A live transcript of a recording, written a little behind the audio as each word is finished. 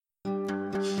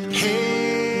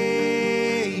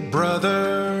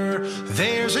brother,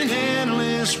 there's an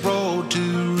endless road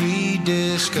to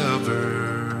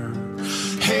rediscover.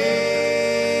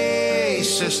 Hey,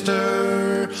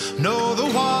 sister, know the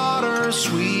water's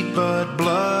sweet, but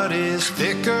blood is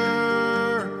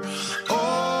thicker.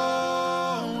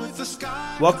 Oh, with the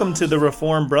sky. Welcome to the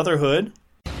Reformed Brotherhood.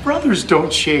 Brothers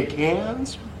don't shake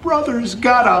hands. Brothers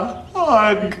gotta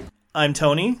hug. I'm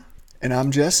Tony. And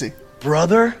I'm Jesse.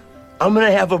 Brother? I'm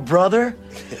gonna have a brother?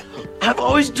 I've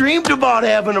always dreamed about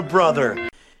having a brother.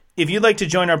 If you'd like to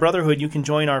join our Brotherhood, you can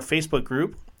join our Facebook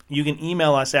group. You can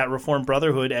email us at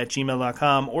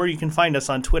reformedbrotherhood@gmail.com, or you can find us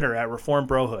on Twitter at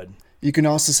reformedbrohood. You can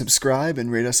also subscribe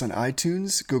and rate us on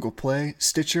iTunes, Google Play,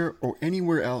 Stitcher, or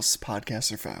anywhere else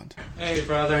podcasts are found. Hey,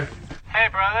 brother. Hey,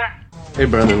 brother. Hey,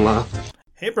 brother-in-law.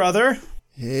 Hey, brother.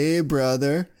 Hey,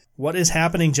 brother. What is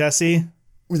happening, Jesse?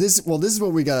 This is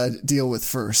what we gotta deal with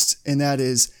first, and that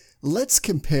is, let's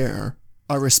compare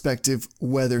our respective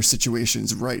weather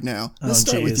situations right now. Let's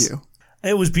start with you.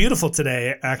 It was beautiful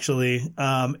today, actually.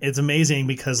 It's amazing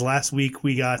because last week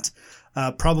we got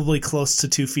probably close to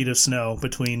 2 feet of snow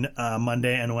between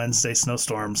Monday and Wednesday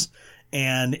snowstorms.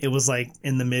 And it was like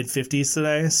in the mid 50s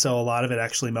today. So a lot of it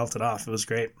actually melted off. It was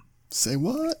great. Say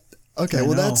what? Okay,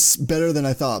 well, that's better than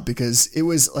I thought because it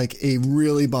was like a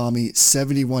really balmy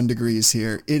 71 degrees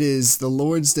here. It is the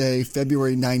Lord's Day,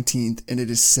 February 19th, and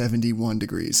it is 71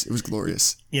 degrees. It was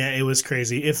glorious. Yeah, it was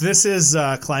crazy. If this is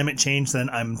climate change, then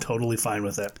I'm totally fine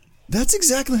with it. That's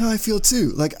exactly how I feel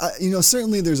too. Like,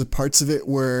 certainly there's parts of it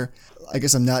where I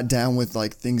guess I'm not down with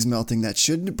like things melting that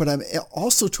shouldn't, but I'm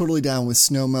also totally down with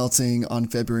snow melting on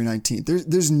February 19th.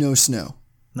 There's no snow.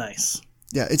 Nice.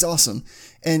 Yeah, it's awesome.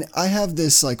 And I have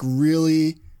this like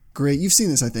really great, you've seen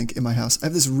this, I think, in my house. I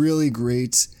have this really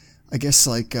great, I guess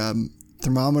like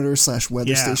thermometer /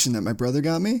 weather station that my brother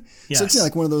got me. Yes. So it's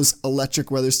like one of those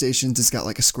electric weather stations. It's got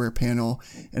like a square panel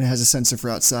and it has a sensor for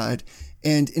outside.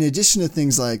 And in addition to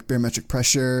things like barometric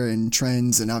pressure and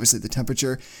trends and obviously the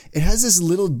temperature, it has this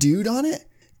little dude on it.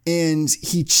 And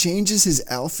he changes his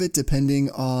outfit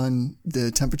depending on the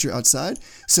temperature outside.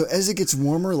 So as it gets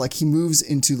warmer, like he moves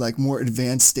into like more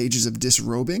advanced stages of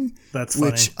disrobing. That's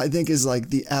funny. Which I think is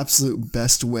like the absolute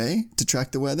best way to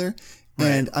track the weather. Right.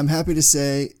 And I'm happy to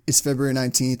say it's February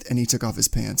 19th and he took off his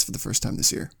pants for the first time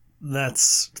this year.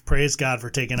 That's praise God for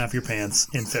taking off your pants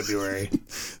in February.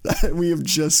 We have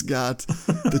just got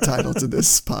the title to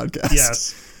this podcast.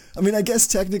 Yes. I mean, I guess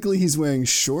technically he's wearing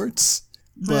shorts,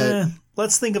 but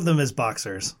let's think of them as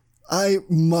boxers. I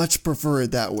much prefer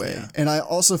it that way. Yeah. And I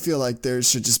also feel like there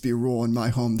should just be a rule in my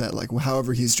home that like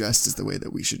however he's dressed is the way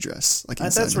that we should dress. Like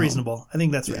that's reasonable. I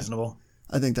think that's reasonable.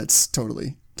 I think that's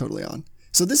totally on.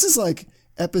 So this is like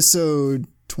episode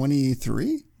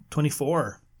 23?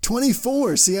 24.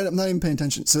 24. See, I'm not even paying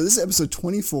attention. So this is episode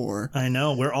 24. I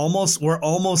know. We're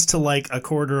almost to like a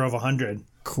quarter of 100.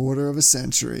 Quarter of a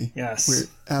century. Yes. We're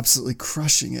absolutely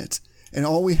crushing it. And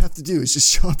all we have to do is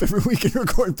just show up every week and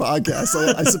record podcasts.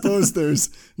 I suppose there's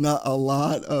not a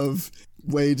lot of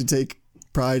way to take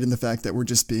pride in the fact that we're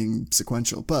just being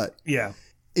sequential. But yeah,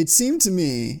 it seemed to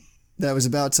me that it was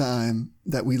about time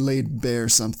that we laid bare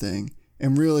something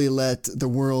and really let the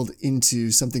world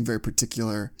into something very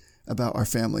particular about our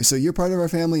family. So you're part of our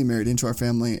family, married into our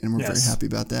family, and we're very happy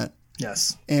about that.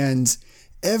 Yes. And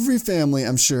every family,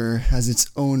 I'm sure, has its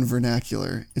own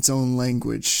vernacular, its own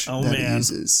language that it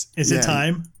uses. Is it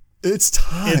time? It's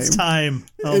time. It's time.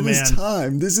 Oh, it man. is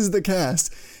time. This is the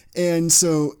cast. And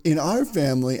so in our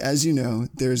family, as you know,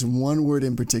 there's one word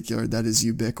in particular that is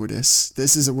ubiquitous.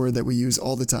 This is a word that we use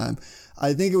all the time.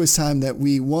 I think it was time that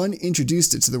we, one,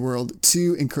 introduced it to the world,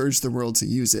 two, encouraged the world to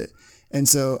use it. And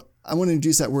so I want to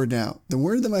introduce that word now. The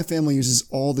word that my family uses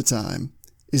all the time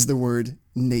is the word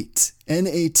Nate,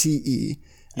 N-A-T-E,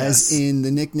 as in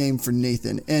the nickname for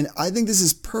Nathan. And I think this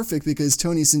is perfect because,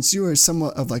 Tony, since you are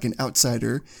somewhat of like an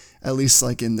outsider, at least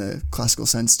like in the classical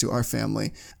sense to our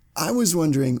family, I was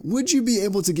wondering, would you be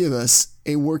able to give us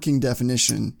a working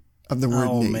definition of the word Nate?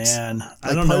 Oh, man. Like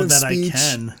I don't know that speech, I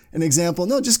can. An example?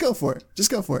 No, just go for it. Just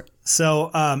go for it.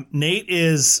 So Nate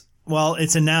is, well,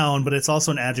 it's a noun, but it's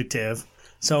also an adjective.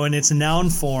 So in its noun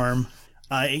form,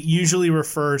 it usually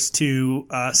refers to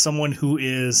someone who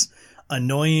is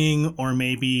annoying or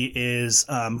maybe is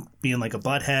being like a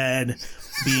butthead,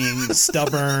 being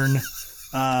stubborn.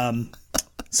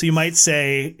 So you might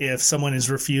say if someone is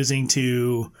refusing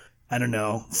to, I don't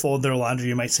know, fold their laundry,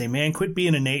 you might say, man, quit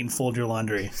being a Nate and fold your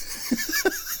laundry.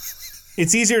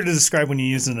 It's easier to describe when you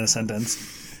use it in a sentence.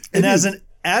 And as an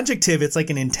adjective, it's like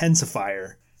an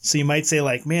intensifier. So you might say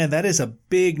like, man, that is a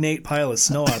big Nate pile of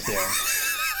snow out there.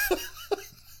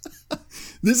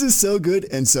 This is so good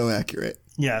and so accurate.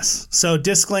 Yes. So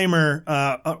disclaimer,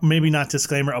 maybe not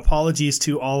disclaimer, apologies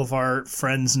to all of our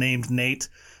friends named Nate.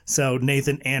 So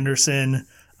Nathan Anderson,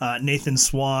 Nathan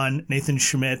Swan, Nathan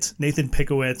Schmidt, Nathan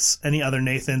Pickowitz, any other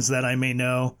Nathans that I may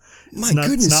know. My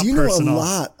goodness, you know a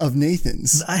lot of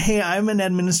Nathans. Hey, I'm an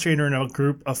administrator in a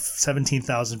group of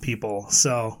 17,000 people,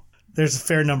 so there's a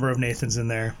fair number of Nathans in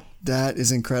there. That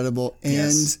is incredible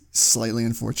and slightly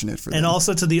unfortunate for them. And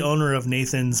also to the owner of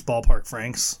Nathan's Ballpark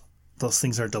Franks. Those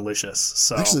things are delicious.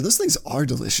 So actually, those things are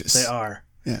delicious. They are.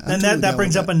 Yeah, and that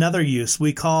brings up another use.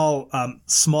 We call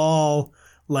small,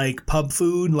 like pub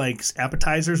food, like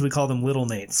appetizers, we call them Little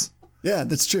Nates. Yeah,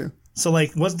 that's true. So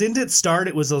like, didn't it start?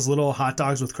 It was those little hot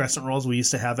dogs with crescent rolls we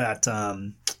used to have at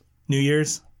New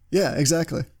Year's. Yeah,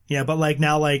 exactly. Yeah, but like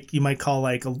now, like you might call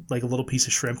like a little piece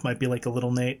of shrimp might be like a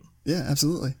Little Nate. Yeah,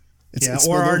 absolutely. It's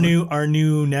or our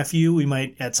new nephew, we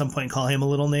might at some point call him a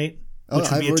Little Nate,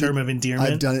 which would be a term of endearment.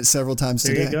 I've done it several times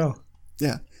today. There you go.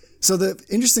 Yeah. So the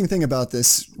interesting thing about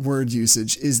this word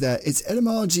usage is that its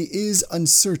etymology is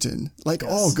uncertain, like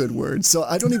all good words. So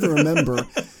I don't even remember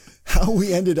how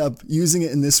we ended up using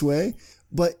it in this way,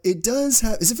 but it does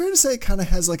have, is it fair to say it kind of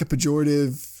has like a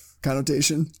pejorative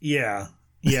connotation? Yeah.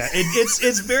 Yeah.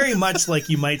 It's very much like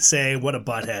you might say, what a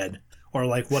butthead, or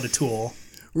like what a tool.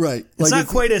 Right. It's not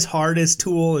quite as hard as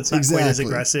tool. It's not quite as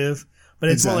aggressive, but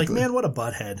it's more like, man, what a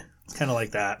butthead. It's kind of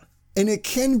like that. And it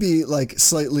can be like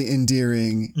slightly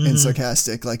endearing and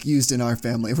sarcastic, like used in our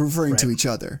family, referring to each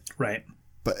other. Right.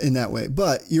 But in that way.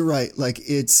 But you're right. Like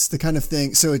it's the kind of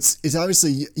thing. So it's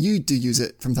obviously you do use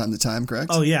it from time to time,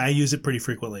 correct? Oh yeah. I use it pretty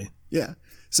frequently. Yeah.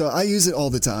 So I use it all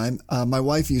the time. My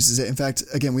wife uses it. In fact,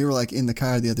 again, we were like in the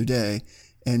car the other day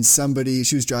and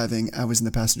she was driving. I was in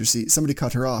the passenger seat. Somebody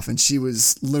cut her off and she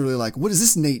was literally like, what is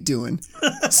this Nate doing?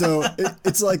 So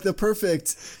it's like the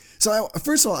perfect. So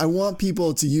first of all, I want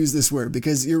people to use this word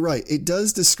because you're right. It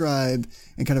does describe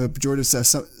in kind of a pejorative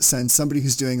sense somebody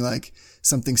who's doing like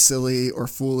something silly or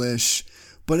foolish,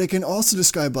 but it can also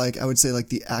describe like, I would say like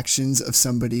the actions of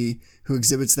somebody who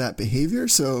exhibits that behavior.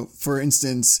 So for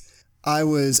instance,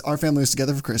 our family was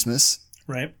together for Christmas.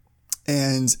 Right.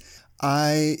 And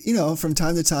I, from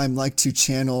time to time like to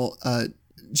channel,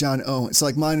 John Owen. So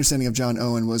like my understanding of John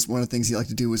Owen was one of the things he liked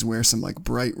to do was wear some like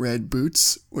bright red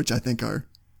boots, which I think are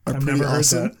I've never heard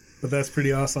that, but that's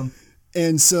pretty awesome.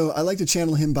 And so I like to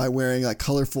channel him by wearing like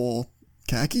colorful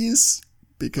khakis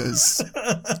because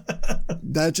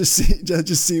that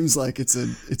just seems like it's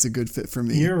a good fit for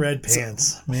me. Your red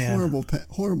pants, man.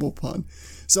 Horrible pun.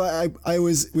 So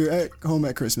we were at home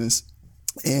at Christmas,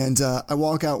 and I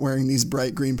walk out wearing these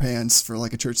bright green pants for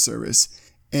like a church service,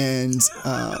 and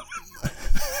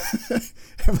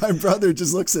my brother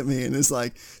just looks at me and is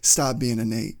like, "Stop being a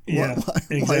Nate. Yeah,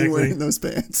 exactly. Why are you wearing those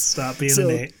pants? Stop being a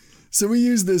Nate." So we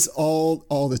use this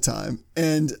all the time.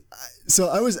 And so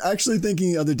I was actually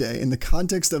thinking the other day, in the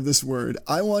context of this word,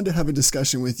 I wanted to have a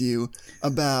discussion with you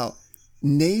about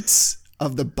Nates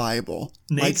of the Bible.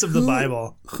 Nates of the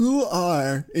Bible. Who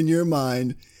are, in your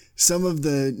mind, some of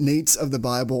the Nates of the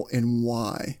Bible and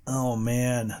why? Oh,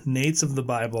 man. Nates of the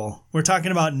Bible. We're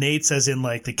talking about Nates as in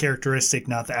like the characteristic,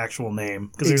 not the actual name.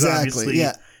 Because there's obviously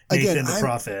Nathan the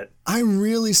prophet. I'm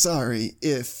really sorry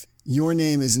if your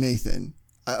name is Nathan.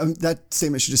 That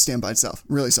statement should just stand by itself.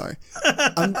 Really sorry.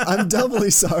 I'm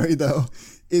doubly sorry, though,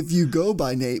 if you go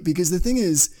by Nate. Because the thing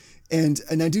is, and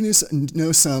I do know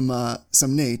some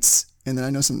Nates, and then I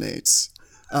know some Nates.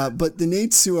 But the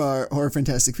Nates who are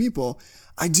fantastic people,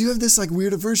 I do have this like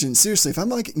weird aversion. Seriously, if I'm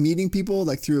like meeting people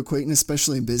like through acquaintance,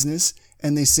 especially in business,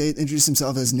 and they introduce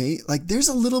themselves as Nate, like there's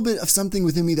a little bit of something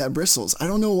within me that bristles. I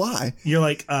don't know why. You're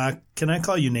like, can I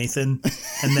call you Nathan?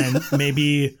 And then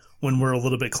maybe when we're a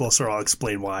little bit closer, I'll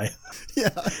explain why. Yeah.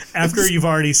 After you've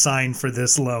already signed for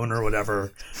this loan or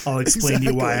whatever, I'll explain to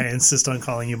you why I insist on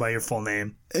calling you by your full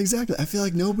name. Exactly. I feel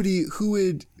like nobody who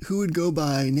would go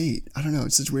by Nate. I don't know.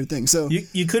 It's such a weird thing. So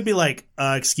you could be like,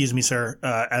 excuse me, sir,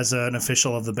 as an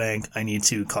official of the bank, I need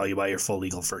to call you by your full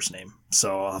legal first name.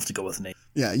 So I'll have to go with Nate.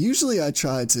 Yeah. Usually I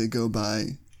try to go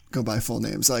by full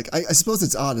names. Like I suppose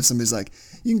it's odd if somebody's like,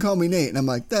 you can call me Nate. And I'm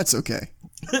like, that's okay.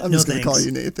 I'm just going to call you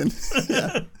Nathan.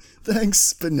 Yeah.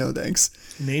 Thanks, but no thanks.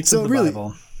 Nates of the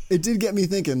Bible. It did get me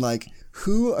thinking, like,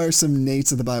 who are some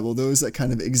Nates of the Bible? Those that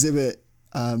kind of exhibit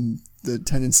the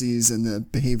tendencies and the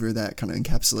behavior that kind of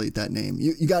encapsulate that name.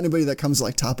 You got anybody that comes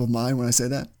like top of mind when I say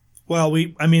that? Well,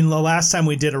 the last time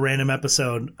we did a random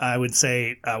episode, I would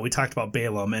say we talked about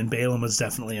Balaam, and Balaam was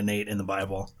definitely a Nate in the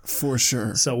Bible. For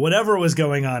sure. So whatever was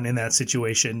going on in that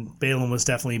situation, Balaam was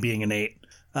definitely being a Nate.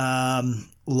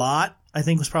 Lot, I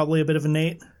think, was probably a bit of a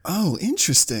Nate. Oh,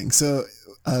 interesting. So,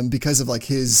 because of like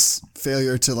his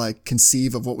failure to like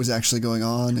conceive of what was actually going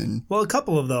on, and Well, a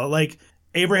couple of though. Like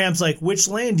Abraham's like, which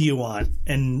land do you want?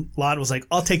 And Lot was like,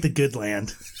 I'll take the good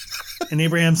land. And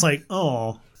Abraham's like,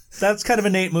 oh, that's kind of a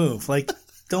Nate move. Like,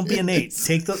 don't be a Nate.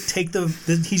 Take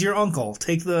the he's your uncle.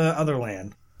 Take the other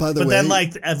land. by the But way, then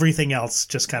like everything else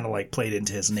just kind of like played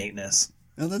into his Nateness.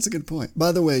 oh, that's a good point.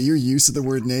 By the way, your use of the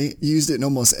word Nate, you used it in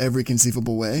almost every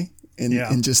conceivable way.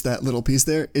 In just that little piece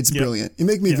there, it's brilliant. You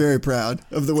make me very proud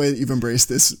of the way that you've embraced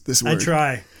this word. I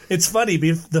try. It's funny.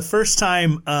 The first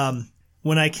time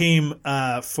when I came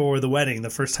for the wedding,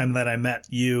 the first time that I met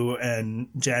you and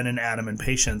Jen and Adam and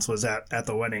Patience was at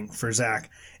the wedding for Zach.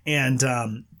 And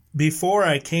before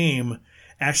I came,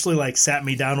 Ashley like sat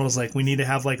me down and was like, we need to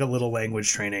have like a little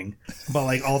language training about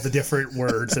like all the different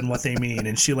words and what they mean.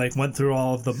 And she like went through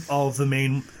all of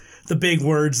the big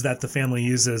words that the family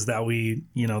uses that we,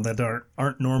 that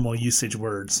aren't normal usage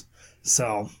words.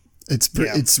 So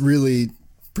It's really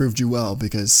proved you well,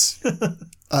 because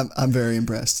I'm very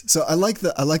impressed. So I like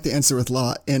the answer with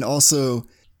Lot, and also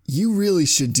you really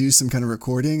should do some kind of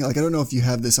recording. Like, I don't know if you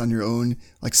have this on your own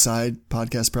like side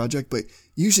podcast project, but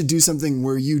you should do something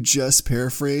where you just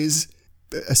paraphrase,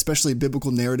 especially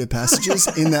biblical narrative passages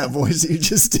in that voice that you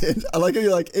just did. I like how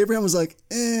you're like, Abraham was like,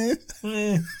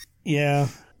 yeah.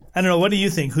 I don't know. What do you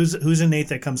think? Who's a Nate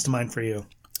that comes to mind for you?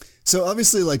 So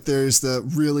obviously, like, there's the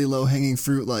really low hanging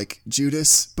fruit, like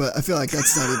Judas, but I feel like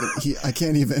that's not even. I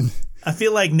can't even. I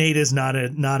feel like Nate is not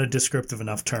a descriptive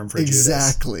enough term for Judas.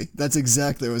 Exactly. That's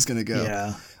exactly where I was going to go.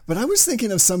 Yeah. But I was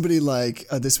thinking of somebody like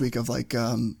this week of like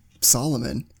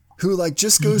Solomon, who like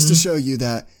just goes to show you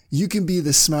that you can be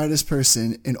the smartest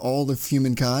person in all of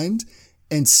humankind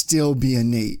and still be a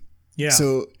Nate. Yeah.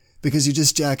 So because you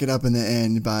just jack it up in the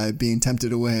end by being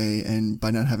tempted away and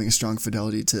by not having a strong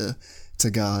fidelity to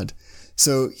God.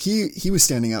 So he was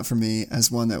standing out for me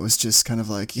as one that was just kind of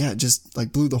like, just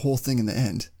like blew the whole thing in the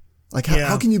end. Like,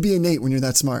 how can you be a Nate when you're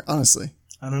that smart? Honestly.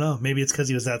 I don't know. Maybe it's because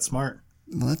he was that smart.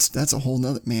 Well, that's a whole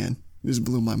nother, man. It just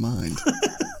blew my mind.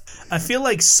 I feel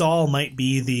like Saul might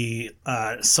be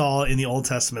the Saul in the Old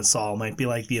Testament. Saul might be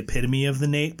like the epitome of the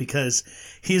Nate, because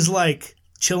he's like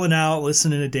chilling out,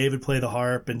 listening to David play the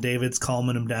harp, and David's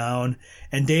calming him down,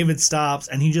 and David stops,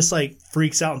 and he just like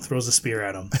freaks out and throws a spear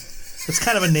at him. It's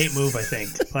kind of a Nate move, I think.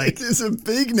 Like, it's a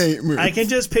big Nate move. I can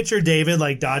just picture David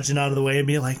like dodging out of the way and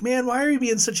being like, "Man, why are you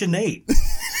being such a Nate?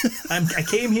 I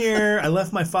came here, I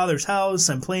left my father's house,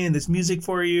 I'm playing this music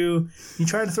for you. You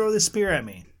try to throw this spear at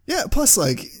me." Yeah. Plus,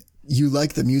 like, you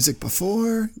liked the music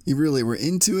before, you really were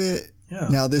into it. Yeah.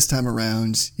 Now this time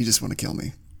around, you just want to kill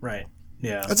me. Right.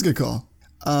 Yeah. That's a good call.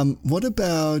 What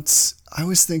about? I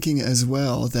was thinking as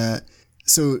well that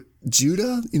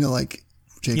Judah, like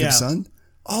Jacob's son.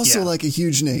 Also like a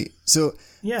huge Nate. So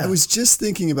I was just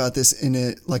thinking about this in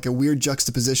a weird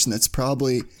juxtaposition that's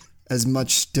probably as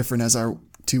much different as our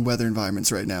two weather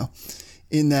environments right now.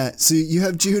 In that, so you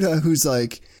have Judah, who's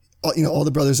like, all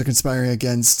the brothers are conspiring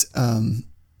against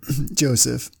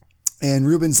Joseph. And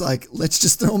Reuben's like, let's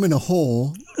just throw him in a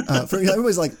hole.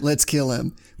 Everybody's like, let's kill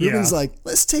him. Reuben's like,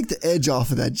 let's take the edge off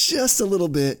of that just a little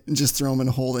bit and just throw him in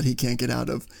a hole that he can't get out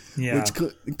of. Yeah. Which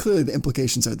clearly the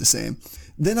implications are the same.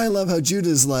 Then I love how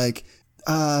Judah's like,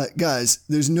 guys,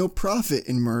 there's no profit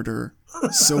in murder,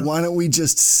 so why don't we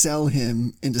just sell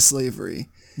him into slavery?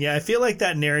 Yeah, I feel like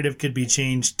that narrative could be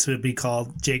changed to be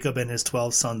called Jacob and his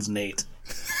 12 sons Nate.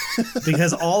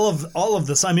 Because all of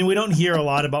the, I mean, we don't hear a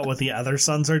lot about what the other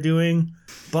sons are doing,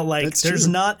 but like, That's there's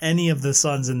true. not any of the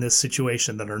sons in this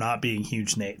situation that are not being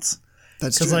huge Nates.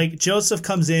 That's true. Because like Joseph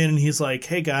comes in and he's like,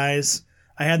 "Hey guys,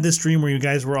 I had this dream where you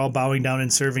guys were all bowing down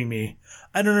and serving me.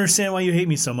 I don't understand why you hate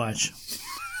me so much."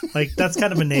 Like, that's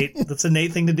kind of a Nate. That's a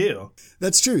Nate thing to do.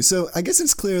 That's true. So I guess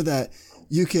it's clear that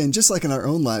you can, just like in our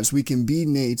own lives, we can be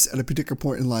Nates at a particular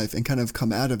point in life and kind of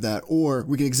come out of that, or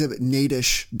we can exhibit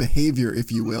Nate-ish behavior,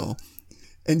 if you will,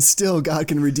 and still God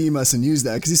can redeem us and use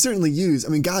that, because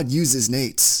God uses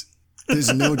Nates.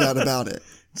 There's no doubt about it.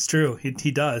 It's true.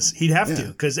 He does. He'd have to,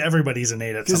 because everybody's a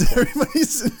Nate at some Because point.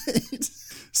 everybody's a Nate.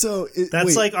 So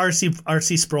That's like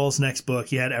R.C. Sproul's next book.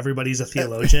 He had Everybody's a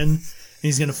Theologian. And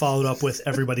he's going to follow it up with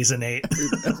Everybody's a Nate.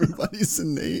 Everybody's a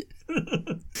Nate.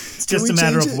 It's just a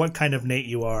matter of what kind of Nate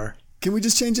you are. Can we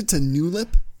just change it to Newlip,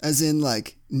 as in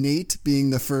like Nate being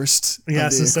the first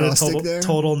Yes, of the instead of acrostic there?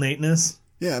 total Nateness.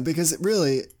 Yeah, because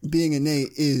really being a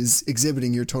Nate is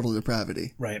exhibiting your total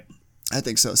depravity. Right. I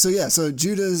think so. So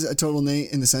Judah's a total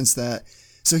Nate in the sense that,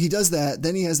 so he does that,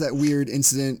 then he has that weird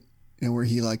incident, where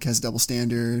he like has double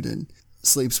standard and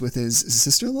sleeps with his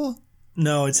sister-in-law?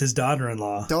 No, it's his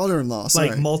daughter-in-law. Daughter-in-law, sorry.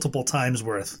 Like multiple times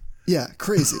worth. Yeah,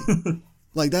 crazy.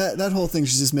 Like that whole thing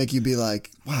should just make you be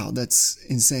like, wow, that's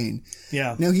insane.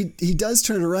 Yeah. Now he does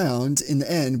turn it around in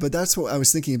the end, but that's what I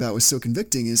was thinking about was so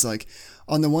convicting is like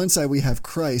on the one side we have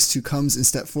Christ who comes and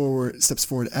steps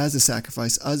forward as the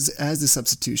sacrifice, as the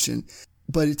substitution.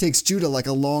 But it takes Judah like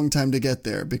a long time to get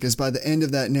there because by the end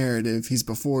of that narrative, he's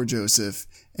before Joseph.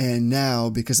 And now,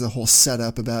 because of the whole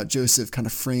setup about Joseph kind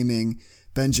of framing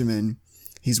Benjamin,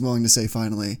 he's willing to say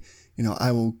finally,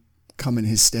 I will come in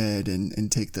his stead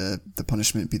and take the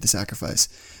punishment, be the sacrifice.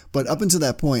 But up until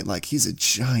that point, like he's a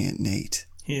giant Nate.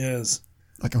 He is.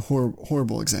 Like a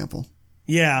horrible example.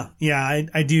 Yeah.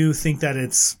 I do think that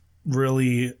it's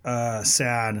really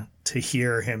sad to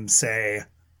hear him say,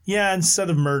 yeah,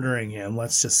 instead of murdering him,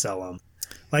 let's just sell him.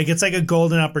 Like it's like a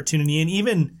golden opportunity. And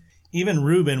even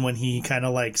Reuben, when he kind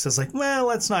of like says like, well,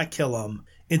 let's not kill him.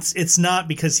 It's not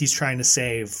because he's trying to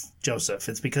save Joseph.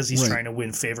 It's because he's trying to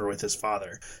win favor with his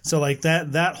father. So like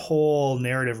that whole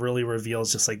narrative really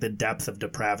reveals just like the depth of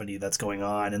depravity that's going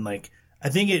on. And like, I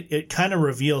think it kind of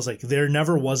reveals like there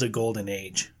never was a golden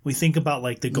age. We think about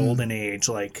like the golden age,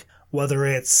 like whether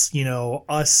it's,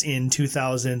 us in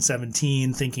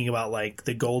 2017 thinking about like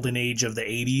the golden age of the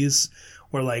 80s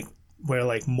where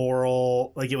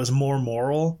moral, like it was more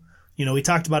moral. We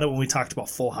talked about it when we talked about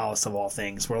Full House of all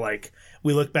things, where like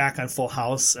we look back on Full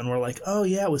House and we're like, oh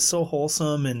yeah, it was so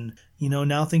wholesome. And,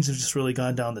 now things have just really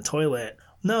gone down the toilet.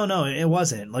 No, it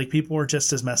wasn't. Like people were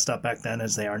just as messed up back then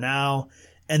as they are now.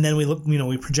 And then we look,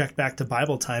 we project back to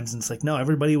Bible times and it's like, no,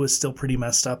 everybody was still pretty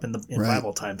messed up in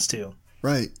Bible times too.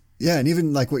 Right. Yeah. And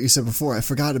even like what you said before, I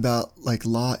forgot about like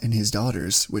Lot and his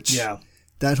daughters, which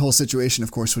that whole situation, of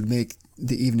course, would make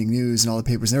the evening news and all the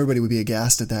papers and everybody would be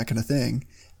aghast at that kind of thing.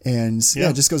 And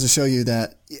it just goes to show you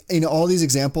that, all these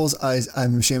examples,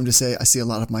 I'm ashamed to say I see a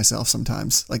lot of myself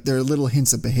sometimes. Like there are little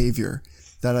hints of behavior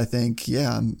that I think,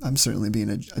 I'm certainly being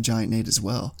a giant Nate as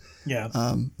well. Yeah.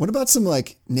 What about some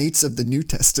like Nates of the New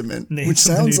Testament?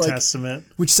 Testament.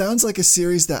 Which sounds like a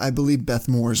series that I believe Beth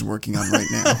Moore is working on right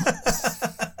now.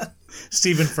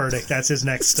 Stephen Furtick, that's his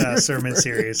next sermon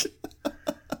series.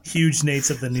 Huge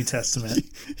Nates of the New Testament.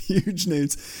 Huge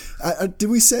Nates. Did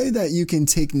we say that you can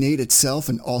take Nate itself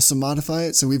and also modify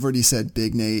it? So we've already said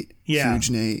big Nate,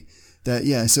 huge Nate.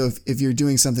 So if you're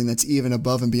doing something that's even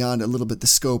above and beyond a little bit the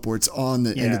scope or it's on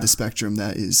the end of the spectrum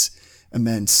that is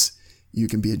immense, you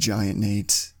can be a giant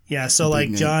Nate. Yeah, so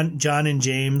like John and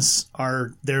James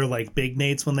they're like big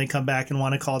Nates when they come back and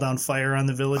want to call down fire on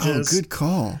the villages. Oh, good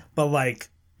call. But like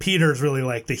Peter's really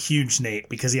like the huge Nate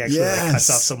because he actually like, cuts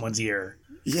off someone's ear.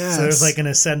 Yes. So there's like an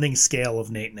ascending scale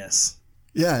of Nateness.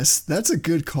 Yes, that's a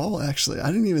good call, actually. I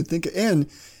didn't even think.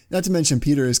 And not to mention,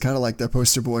 Peter is kind of like the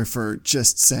poster boy for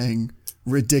just saying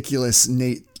ridiculous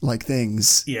Nate-like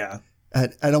things. Yeah.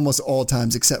 At almost all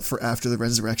times, except for after the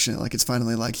resurrection. Like it's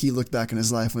finally like he looked back in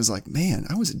his life and was like, man,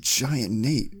 I was a giant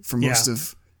Nate for most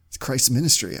of Christ's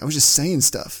ministry. I was just saying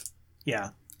stuff. Yeah.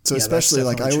 So especially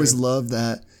like I always love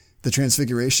that the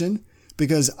transfiguration.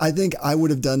 Because I think I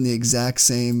would have done the exact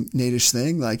same Nate-ish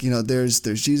thing. Like, there's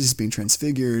Jesus being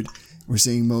transfigured. We're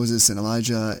seeing Moses and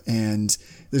Elijah, and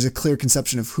there's a clear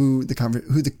conception of who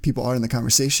the people are in the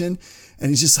conversation. And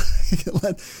he's just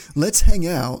like, let's hang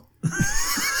out.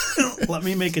 Let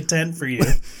me make a tent for you.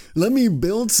 Let me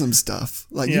build some stuff.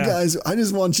 Like you guys, I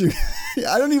just want you.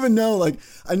 I don't even know. Like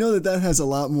I know that has a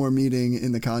lot more meaning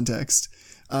in the context.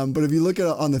 But if you look at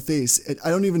it on the face, I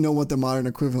don't even know what the modern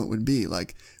equivalent would be.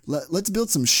 Like, let's build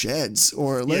some sheds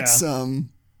or let's, I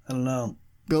don't know,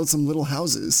 build some little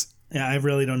houses. Yeah, I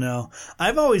really don't know.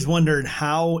 I've always wondered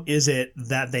how is it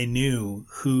that they knew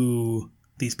who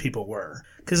these people were?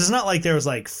 Because it's not like there was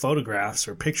like photographs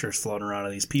or pictures floating around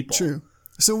of these people. True.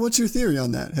 So what's your theory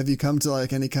on that? Have you come to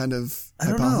like any kind of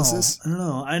hypothesis? I don't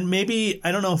know. And maybe,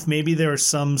 I don't know if maybe there was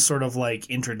some sort of like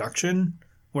introduction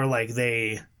where like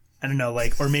I don't know,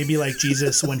 like, or maybe like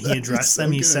Jesus, when he addressed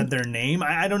them, he said their name.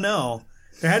 I don't know.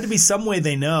 There had to be some way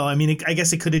they know. I mean, I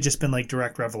guess it could have just been like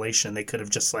direct revelation. They could have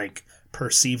just like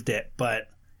perceived it, but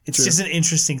it's just an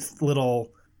interesting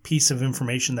little piece of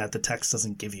information that the text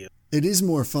doesn't give you. It is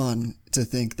more fun to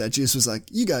think that Jesus was like,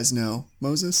 you guys know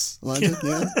Moses, Elijah,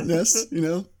 yes,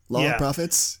 Law and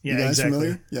Prophets. Yeah, you guys exactly.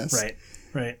 familiar? Yes.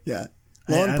 Right. Yeah.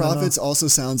 Law and Prophets also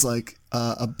sounds like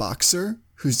a boxer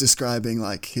who's describing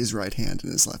like his right hand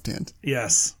and his left hand.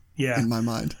 Yes. Yeah. In my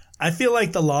mind. I feel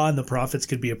like the Law and the Prophets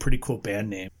could be a pretty cool band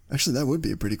name. Actually, that would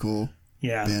be a pretty cool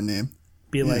band name.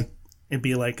 It'd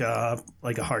be like a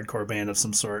hardcore band of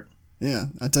some sort. Yeah.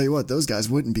 I tell you what, those guys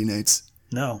wouldn't be Nates.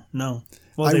 No.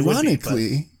 Well,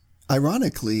 ironically,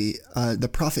 the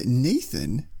prophet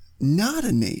Nathan, not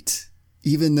a Nate,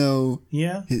 even though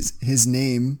his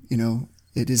name,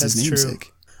 it is his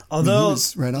namesake. Although he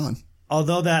was right on.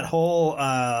 Although that whole,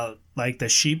 like the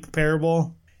sheep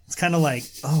parable, it's kind of like,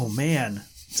 oh man,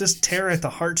 just tear at the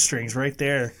heartstrings right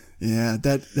there. Yeah,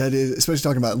 that is, especially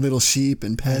talking about little sheep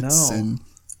and pets.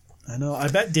 I know. I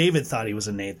bet David thought he was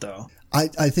a Nate, though.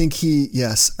 I think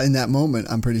yes, in that moment,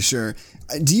 I'm pretty sure.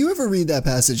 Do you ever read that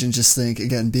passage and just think,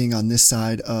 again, being on this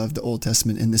side of the Old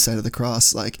Testament and this side of the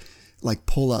cross, like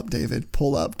pull up, David,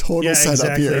 pull up, total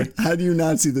setup here. How do you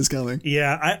not see this coming?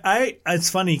 Yeah, it's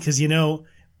funny because,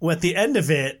 at the end of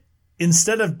it,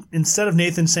 instead of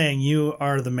Nathan saying, you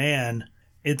are the man,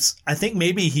 I think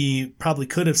maybe he probably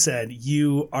could have said,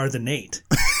 you are the Nate.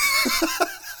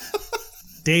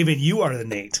 David, you are the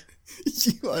Nate.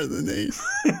 You are the Nate.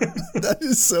 That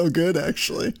is so good,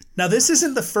 actually. Now, this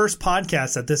isn't the first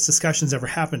podcast that this discussion's ever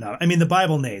happened on. I mean, the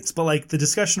Bible Nates, but like the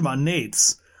discussion about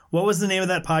Nates. What was the name of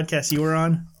that podcast you were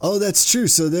on? Oh, that's true.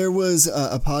 So there was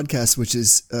a podcast which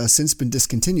has since been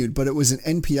discontinued, but it was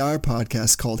an NPR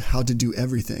podcast called How to Do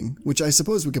Everything, which I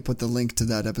suppose we could put the link to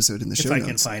that episode in the show notes. If I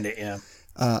can find it, yeah.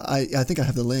 I think I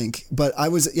have the link, but I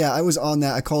was on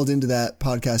that. I called into that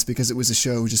podcast because it was a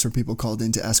show just where people called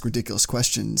in to ask ridiculous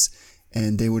questions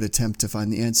and they would attempt to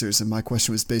find the answers. And my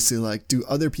question was basically like, do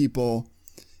other people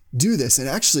do this? And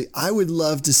actually, I would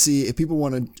love to see if people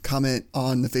want to comment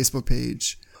on the Facebook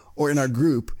page or in our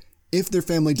group if their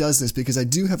family does this, because I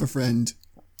do have a friend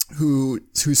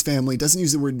whose family doesn't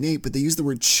use the word Nate, but they use the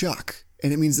word Chuck,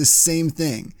 and it means the same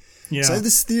thing. Yeah. So I have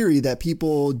this theory that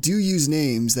people do use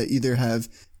names that either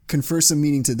confer some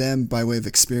meaning to them by way of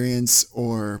experience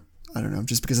or, I don't know,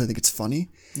 just because I think it's funny.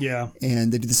 Yeah.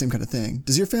 And they do the same kind of thing.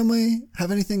 Does your family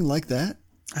have anything like that?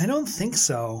 I don't think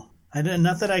so.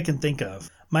 Not that I can think of.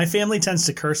 My family tends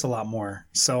to curse a lot more,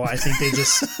 so I think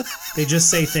they just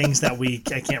say things that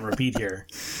I can't repeat here.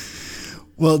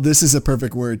 Well, this is a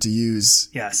perfect word to use.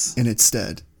 Yes. In its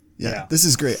stead. Yeah, this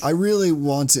is great. I really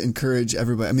want to encourage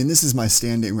everybody. I mean, this is my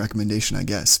standing recommendation, I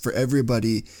guess, for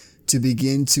everybody to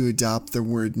begin to adopt the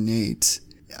word Nate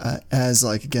as,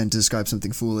 like, again, to describe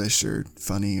something foolish or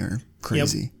funny or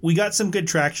crazy. Yep. We got some good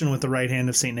traction with the right hand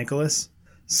of St. Nicholas.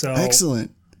 So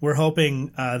excellent. We're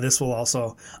hoping this will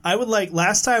also.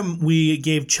 Last time we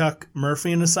gave Chuck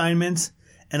Murphy an assignment,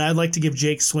 and I'd like to give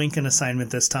Jake Swink an assignment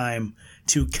this time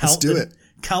to count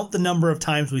the number of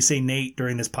times we say Nate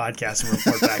during this podcast and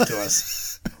report back to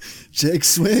us. Jake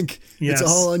Swink, yes. It's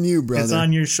all on you, brother. It's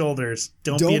on your shoulders.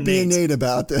 Don't be a Nate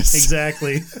about this.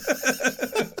 Exactly.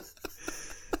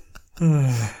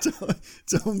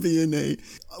 Don't be a Nate.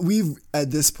 We've, at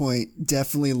this point,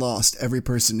 definitely lost every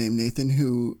person named Nathan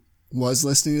who was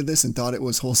listening to this and thought it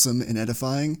was wholesome and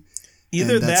edifying.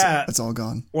 Either that's all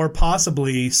gone. Or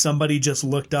possibly somebody just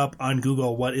looked up on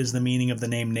Google what is the meaning of the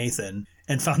name Nathan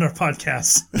and found our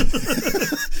podcast.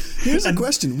 Here's a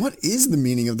question. What is the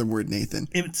meaning of the word Nathan?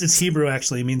 It's Hebrew,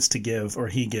 actually. It means to give, or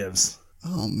he gives.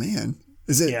 Oh, man.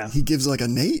 Is it he gives like a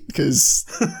Nate? Because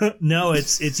no,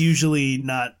 it's usually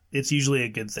not. It's usually a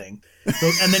good thing.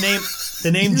 And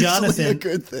the name Jonathan, a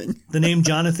good thing. The name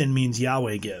Jonathan means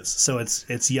Yahweh gives. So it's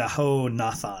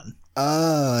Yahonathan.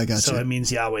 Ah, I got you. So it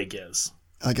means Yahweh gives.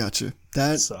 I got you.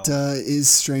 That is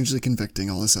strangely convicting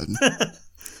all of a sudden.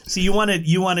 So you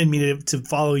wanted me to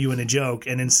follow you in a joke,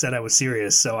 and instead I was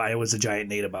serious, so I was a giant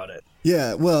Nate about it.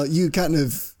 Yeah, well, you kind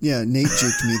of, Nate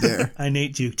juked me there. I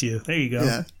Nate juked you. There you go.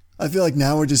 Yeah. I feel like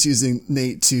now we're just using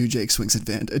Nate to Jake Swink's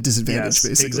disadvantage,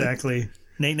 basically. Exactly.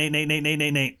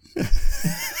 Nate.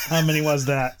 How many was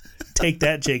that? Take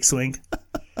that, Jake Swink.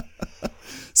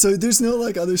 So there's no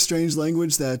like other strange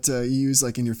language that you use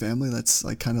like in your family that's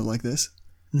like kind of like this?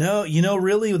 No,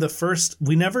 really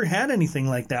we never had anything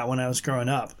like that when I was growing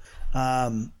up.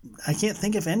 I can't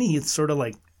think of any sort of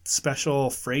like special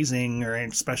phrasing or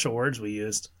any special words we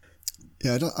used.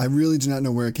 Yeah, I really do not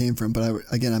know where it came from, but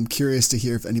I'm curious to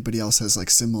hear if anybody else has like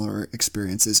similar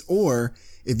experiences, or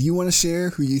if you want to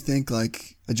share who you think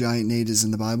like a giant Nate is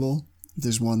in the Bible. If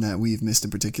there's one that we've missed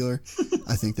in particular,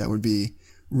 I think that would be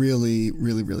really,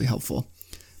 really, really helpful.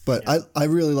 But yeah. I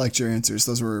really liked your answers.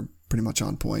 Those were pretty much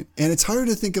on point. And it's harder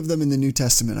to think of them in the New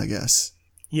Testament, I guess.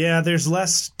 Yeah, there's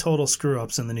less total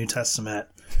screw-ups in the New Testament,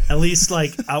 at least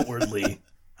like outwardly.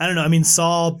 I don't know. I mean,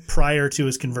 Saul, prior to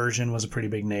his conversion, was a pretty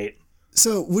big Nate.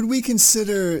 So would we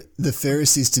consider the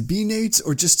Pharisees to be Nates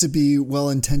or just to be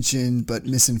well-intentioned but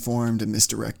misinformed and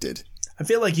misdirected? I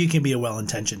feel like you can be a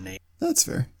well-intentioned Nate. That's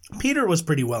fair. Peter was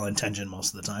pretty well-intentioned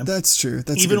most of the time. That's true.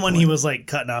 That's even when he was like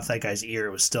cutting off that guy's ear,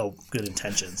 it was still good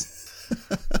intentions.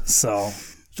 So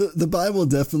the Bible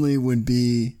definitely would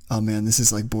be, oh man, this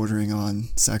is like bordering on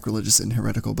sacrilegious and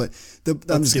heretical, but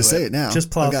I'm just going to say it now. Just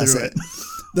plow through it.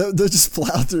 They'll just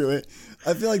plow through it.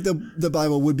 I feel like the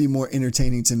Bible would be more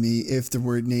entertaining to me if the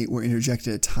word Nate were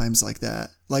interjected at times like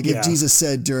that. Like Yeah. if Jesus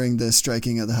said during the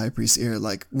striking of the high priest's ear,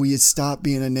 like, will you stop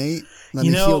being a Nate? Let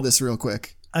You me know- heal this real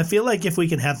quick. I feel like if we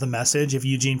can have the message, if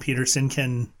Eugene Peterson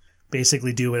can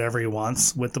basically do whatever he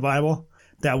wants with the Bible,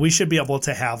 that we should be able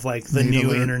to have like the Nate new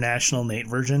alert. international Nate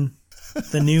version,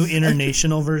 the new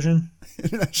international version,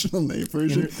 International Nate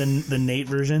version. the Nate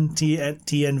version,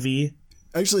 TNV.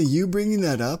 Actually, you bringing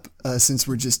that up, since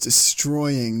we're just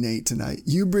destroying Nate tonight,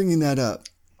 you bringing that up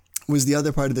was the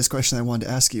other part of this question I wanted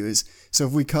to ask you is, so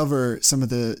if we cover some of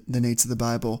the Nates of the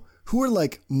Bible, who are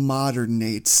like modern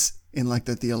Nates in like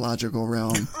the theological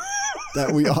realm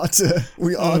that we ought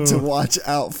to watch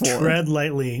out for? Tread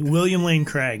lightly. William Lane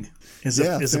Craig is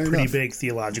a fair pretty enough. big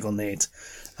theological Nate.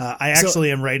 I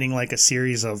actually am writing like a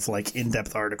series of like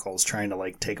in-depth articles trying to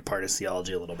like take apart his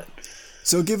theology a little bit.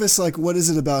 So give us like, what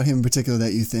is it about him in particular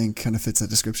that you think kind of fits that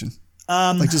description?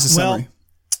 Like just a summary.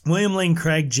 William Lane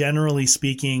Craig, generally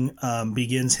speaking,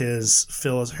 begins his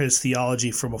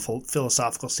theology from a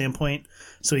philosophical standpoint.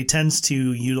 So he tends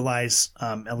to utilize,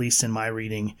 at least in my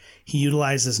reading, he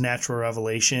utilizes natural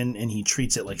revelation and he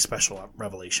treats it like special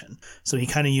revelation. So he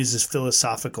kind of uses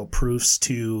philosophical proofs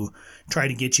to try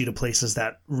to get you to places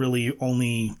that really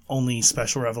only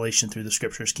special revelation through the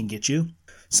scriptures can get you.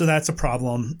 So that's a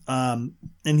problem. And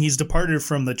he's departed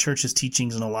from the church's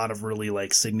teachings in a lot of really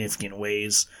like significant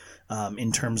ways.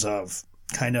 In terms of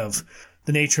kind of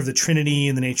the nature of the Trinity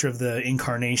and the nature of the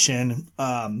incarnation.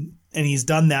 And he's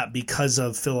done that because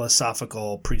of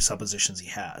philosophical presuppositions he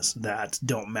has that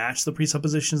don't match the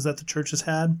presuppositions that the church has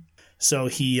had. So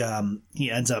he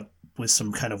ends up with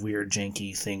some kind of weird,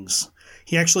 janky things.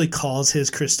 He actually calls his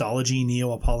Christology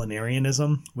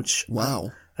Neo-Apollinarianism, which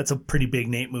Wow. That's a pretty big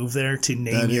Nate move there to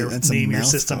name your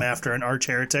system mouthful. after an arch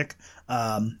heretic.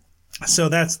 So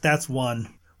that's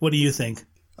one. What do you think?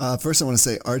 First, I want to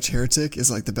say arch heretic is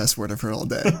like the best word I've heard all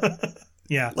day.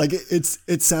 Yeah. Like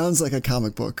it sounds like a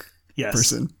comic book Yes.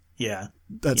 person. Yeah.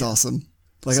 That's awesome.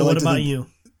 Like, So I like what to about think-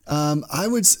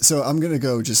 you? So I'm going to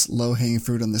go just low hanging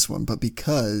fruit on this one, but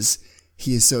because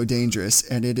he is so dangerous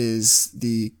and it is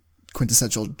the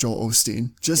quintessential Joel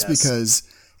Osteen, just Yes. because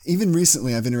even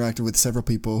recently I've interacted with several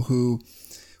people who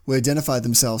would identify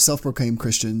themselves self-proclaimed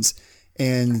Christians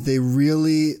and they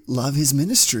really love his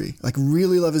ministry, like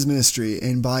really love his ministry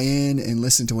and buy in and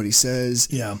listen to what he says.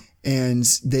 Yeah. And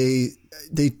they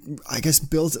I guess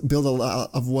build a lot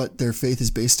of what their faith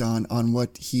is based on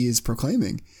what he is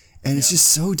proclaiming. And it's just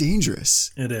so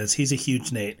dangerous. It is. He's a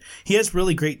huge Nate. He has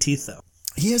really great teeth, though.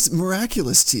 He has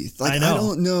miraculous teeth. Like I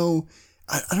know.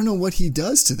 I don't know what he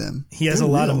does to them. He has They're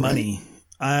a lot of real, money.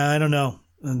 right? I don't know.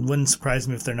 It wouldn't surprise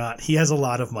me if they're not. He has a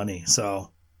lot of money, so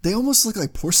They almost look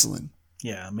like porcelain,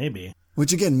 yeah, maybe.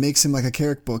 which again makes him like a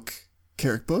comic book.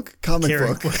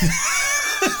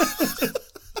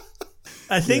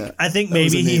 I think Yeah, that was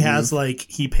maybe a he Nate has move. like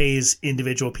he pays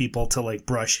individual people to like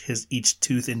brush each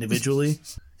tooth individually,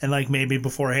 and like maybe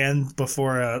before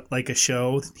a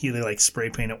show they like spray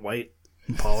paint it white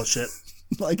and polish it.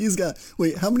 Like he's got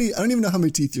how many? I don't even know how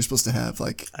many teeth you're supposed to have.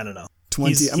 Like I don't know. 20.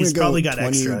 He's I'm gonna go probably got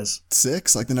extras.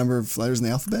 26, like the number of letters in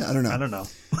the alphabet. I don't know. I don't know.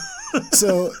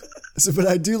 So, but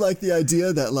I do like the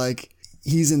idea that like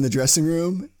he's in the dressing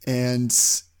room and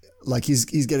like he's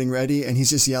getting ready and he's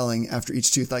just yelling after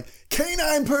each tooth like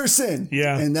canine person.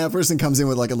 Yeah. And that person comes in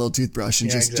with like a little toothbrush and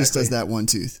Yeah, just exactly. does that one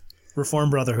tooth. Reform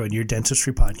Brotherhood, your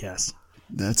dentistry podcast.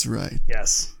 That's right.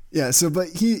 Yes. Yeah. So, but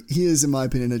he is, in my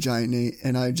opinion, a giant Nate.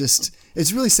 And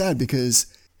it's really sad because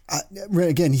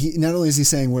again, he, not only is he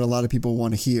saying what a lot of people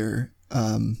want to hear,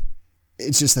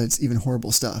 it's just that it's even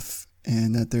horrible stuff.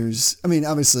 And that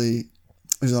obviously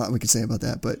there's a lot we could say about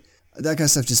that, but that kind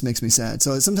of stuff just makes me sad.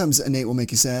 So sometimes a Nate will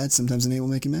make you sad. Sometimes a Nate will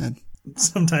make you mad.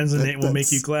 Sometimes a Nate will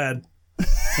make you glad,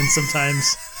 and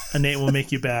sometimes a Nate will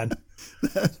make you bad.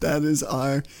 That is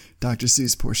our Dr.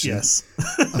 Seuss portion Yes.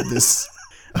 of this.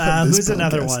 Who's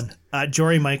another podcast. one?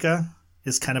 Jory Micah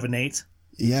is kind of a Nate.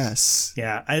 Yes.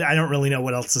 Yeah, I don't really know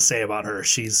what else to say about her.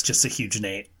 She's just a huge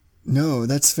Nate. No,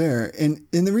 that's fair. And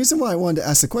the reason why I wanted to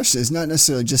ask the question is not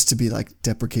necessarily just to be like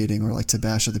deprecating or like to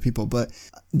bash other people, but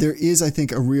there is, I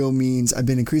think, a real means. I've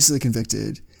been increasingly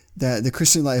convicted that the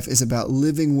Christian life is about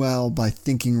living well by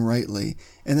thinking rightly.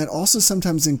 And that also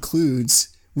sometimes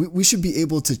includes, we should be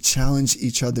able to challenge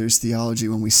each other's theology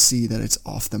when we see that it's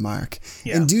off the mark.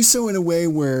 Yeah. And do so in a way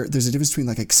where there's a difference between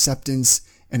like acceptance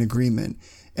and agreement.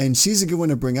 And she's a good one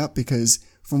to bring up because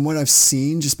from what I've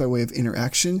seen just by way of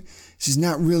interaction, she's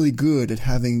not really good at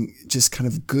having just kind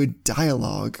of good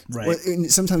dialogue. Right.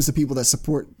 And sometimes the people that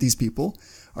support these people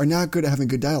are not good at having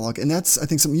good dialogue. And that's, I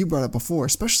think, something you brought up before,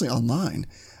 especially online,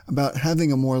 about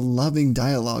having a more loving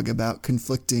dialogue about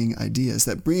conflicting ideas,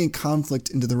 that bringing conflict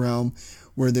into the realm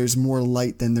where there's more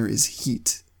light than there is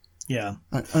heat. Yeah.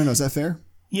 I don't know. Is that fair?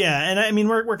 Yeah, and I mean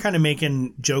we're kind of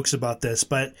making jokes about this,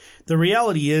 but the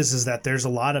reality is that there's a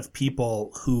lot of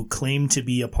people who claim to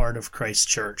be a part of Christ's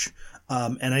church.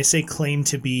 And I say claim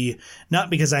to be not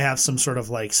because I have some sort of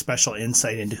like special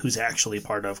insight into who's actually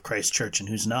part of Christ's church and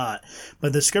who's not,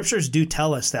 but the scriptures do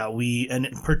tell us that and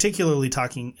particularly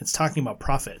it's talking about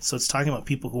prophets. So it's talking about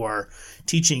people who are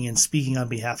teaching and speaking on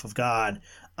behalf of God.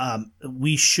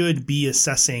 We should be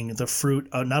assessing the fruit,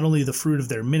 not only the fruit of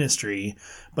their ministry,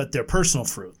 but their personal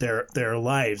fruit, their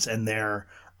lives and their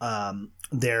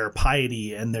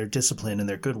piety and their discipline and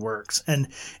their good works. And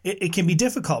it can be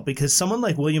difficult because someone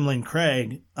like William Lane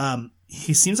Craig,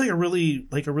 he seems like a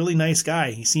really nice guy.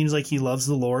 He seems like he loves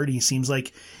the Lord. He seems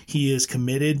like he is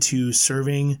committed to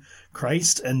serving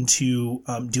Christ and to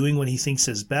doing what he thinks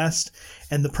is best.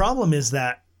 And the problem is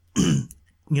that,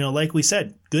 like we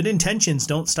said, good intentions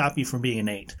don't stop you from being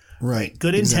innate. Right.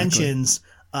 Good exactly. intentions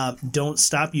don't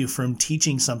stop you from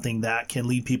teaching something that can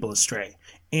lead people astray.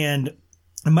 And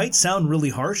it might sound really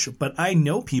harsh, but I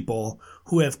know people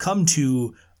who have come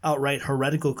to outright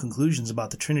heretical conclusions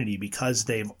about the Trinity because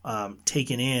they've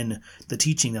taken in the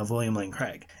teaching of William Lane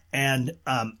Craig. And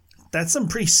that's some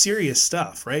pretty serious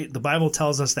stuff, right? The Bible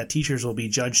tells us that teachers will be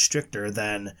judged stricter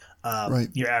than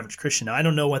your average Christian. Now, I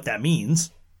don't know what that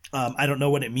means. I don't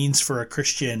know what it means for a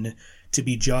Christian to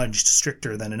be judged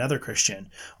stricter than another Christian.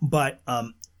 But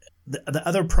the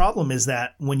other problem is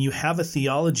that when you have a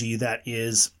theology that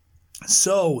is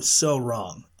so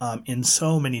wrong in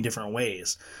so many different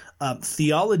ways,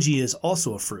 theology is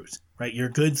also a fruit, right? Your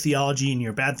good theology and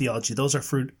your bad theology, those are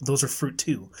fruit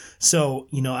too. So,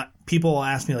 people will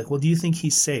ask me like, well, do you think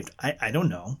he's saved? I don't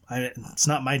know. It's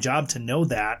not my job to know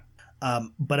that.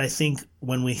 But I think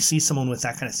when we see someone with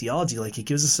that kind of theology, like it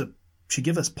should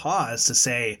give us pause to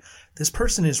say, this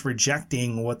person is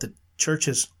rejecting what the church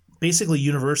has basically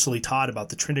universally taught about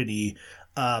the Trinity,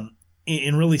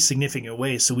 in really significant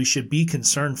ways. So we should be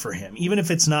concerned for him, even if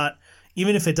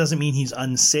it doesn't mean he's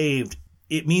unsaved.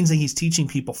 It means that he's teaching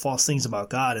people false things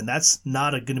about God. And that's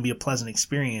not going to be a pleasant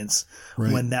experience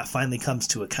when that finally comes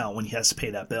to account, when he has to pay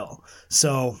that bill.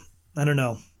 So I don't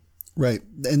know. Right.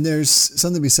 And there's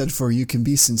something to be said for you can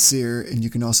be sincere and you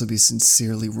can also be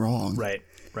sincerely wrong. Right.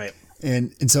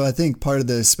 And so I think part of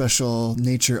the special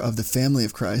nature of the family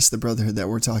of Christ, the brotherhood that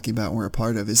we're talking about and we're a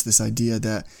part of, is this idea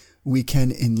that we can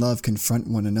in love confront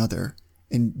one another,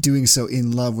 and doing so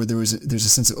in love where there's a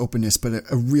sense of openness, but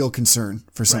a real concern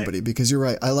for somebody. Right. Because you're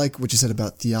right. I like what you said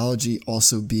about theology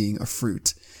also being a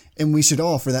fruit. And we should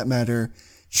all, for that matter,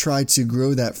 try to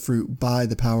grow that fruit by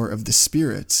the power of the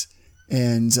Spirit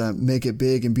and make it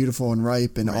big and beautiful and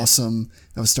ripe and awesome.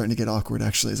 That was starting to get awkward,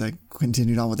 actually, as I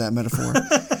continued on with that metaphor.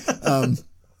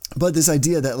 But this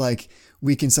idea that like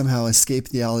we can somehow escape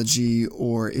theology,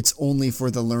 or it's only for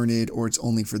the learned, or it's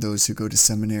only for those who go to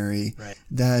seminary,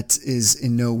 that is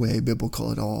in no way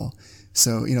biblical at all.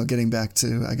 So, getting back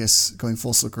to, I guess, going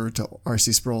full circle to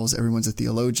R.C. Sproul's Everyone's a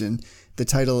Theologian, the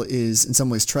title is in some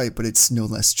ways trite, but it's no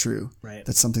less true. Right.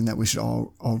 That's something that we should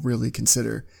all really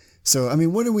consider. So, I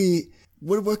mean, what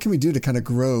can we do to kind of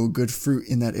grow good fruit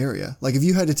in that area? Like if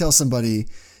you had to tell somebody,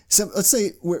 let's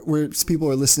say where people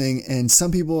are listening and some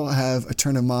people have a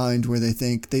turn of mind where they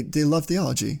think they love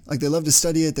theology. Like they love to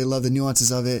study it. They love the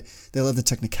nuances of it. They love the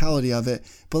technicality of it.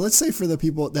 But let's say for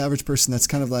the average person that's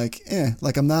kind of like,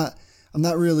 like I'm not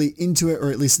really into it, or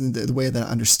at least in the way that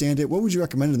I understand it. What would you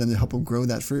recommend to them to help them grow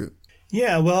that fruit?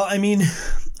 Yeah, well, I mean,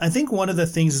 I think one of the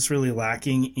things that's really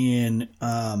lacking in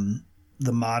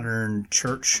the modern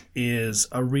church is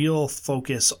a real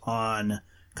focus on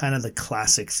kind of the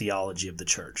classic theology of the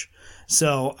church.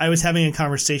 So I was having a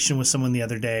conversation with someone the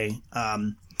other day,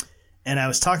 and I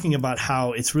was talking about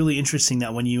how it's really interesting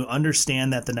that when you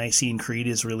understand that the Nicene Creed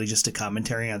is really just a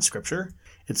commentary on Scripture,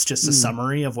 it's just a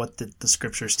summary of what the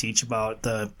Scriptures teach about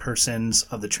the persons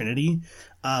of the Trinity,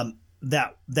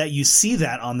 that you see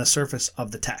that on the surface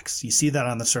of the text. You see that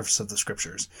on the surface of the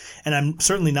Scriptures. And I'm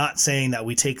certainly not saying that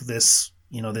we take this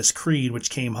creed, which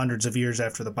came hundreds of years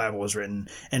after the Bible was written,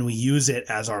 and we use it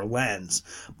as our lens.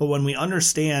 But when we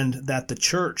understand that the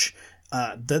church,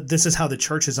 this is how the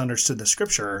church has understood the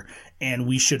Scripture, and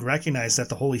we should recognize that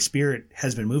the Holy Spirit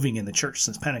has been moving in the church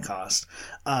since Pentecost,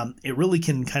 it really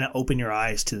can kind of open your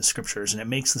eyes to the Scriptures, and it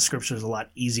makes the Scriptures a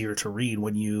lot easier to read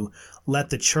when you let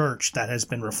the church that has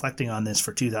been reflecting on this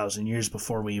for 2,000 years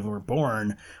before we were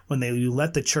born, you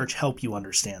let the church help you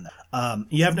understand that.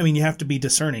 You have to be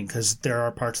discerning, because there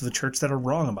are parts of the church that are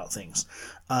wrong about things.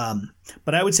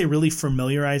 But I would say really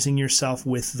familiarizing yourself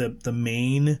with the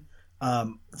main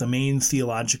the main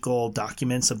theological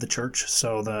documents of the church.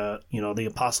 So the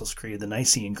Apostles' Creed, the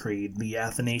Nicene Creed, the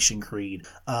Athanasian Creed.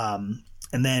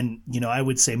 And then, I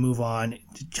would say move on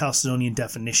to Chalcedonian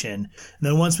definition. And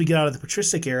then once we get out of the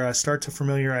patristic era, start to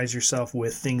familiarize yourself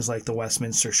with things like the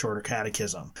Westminster Shorter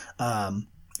Catechism.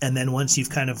 And then once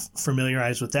you've kind of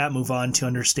familiarized with that, move on to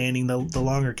understanding the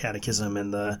longer catechism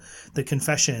and the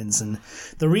confessions. And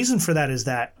the reason for that is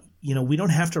that, we don't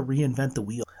have to reinvent the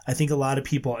wheel. I think a lot of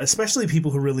people, especially people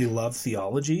who really love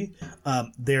theology,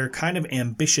 they're kind of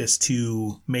ambitious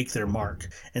to make their mark.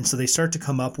 And so they start to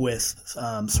come up with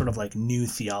sort of like new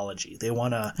theology. They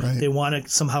want to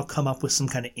somehow come up with some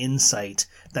kind of insight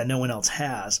that no one else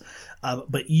has.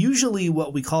 But usually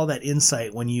what we call that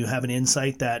insight, when you have an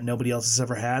insight that nobody else has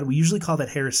ever had, we usually call that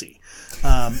heresy.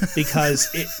 Because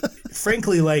it,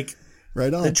 frankly, like,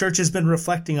 right on. The church has been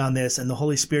reflecting on this, and the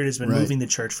Holy Spirit has been moving the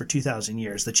church for 2,000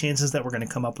 years. The chances that we're going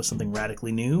to come up with something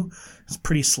radically new is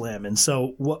pretty slim. And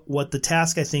so what the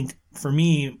task, I think, for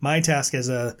me, my task as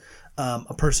a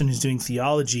person who's doing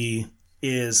theology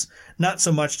is not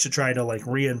so much to try to like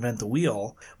reinvent the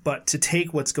wheel, but to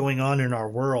take what's going on in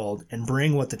our world and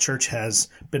bring what the church has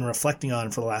been reflecting on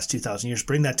for the last 2,000 years,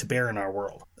 bring that to bear in our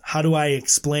world. How do I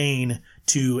explain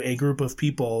to a group of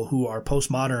people who are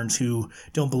postmoderns who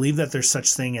don't believe that there's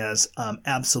such thing as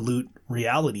absolute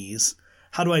realities?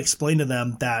 How do I explain to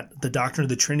them that the doctrine of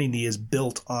the Trinity is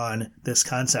built on this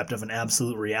concept of an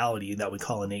absolute reality that we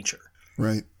call a nature?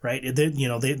 Right.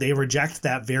 They reject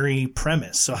that very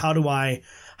premise. So how do I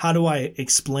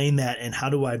explain that, and how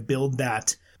do I build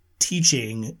that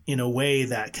teaching in a way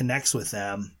that connects with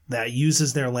them, that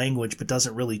uses their language but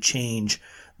doesn't really change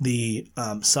the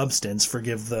substance,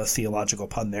 forgive the theological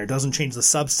pun there, doesn't change the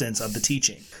substance of the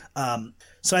teaching.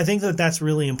 So I think that that's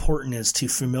really important, is to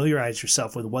familiarize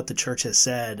yourself with what the church has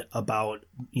said about,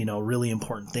 really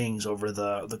important things over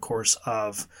the course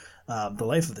of the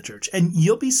life of the church. And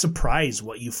you'll be surprised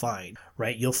what you find,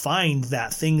 right? You'll find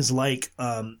that things like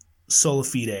sola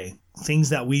fide, things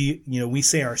that we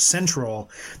say are central,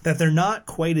 that they're not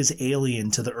quite as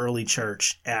alien to the early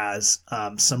church as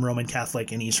some Roman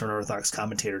Catholic and Eastern Orthodox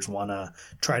commentators want to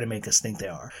try to make us think they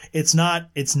are. It's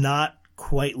not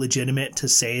quite legitimate to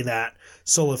say that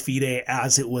sola fide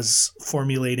as it was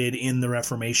formulated in the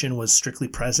Reformation was strictly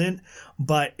present,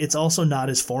 but it's also not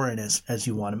as foreign as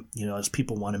you want to, as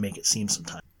people want to make it seem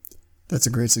sometimes. That's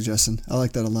a great suggestion. I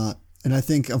like that a lot. And I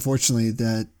think, unfortunately,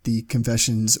 that the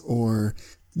confessions or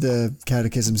the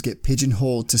catechisms get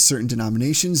pigeonholed to certain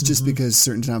denominations just because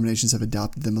certain denominations have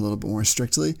adopted them a little bit more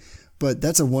strictly. But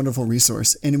that's a wonderful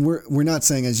resource. And we're not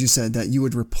saying, as you said, that you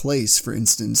would replace, for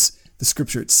instance, the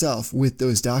scripture itself with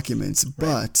those documents. Right.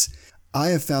 But I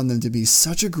have found them to be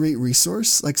such a great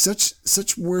resource, like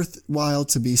such worthwhile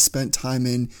to be spent time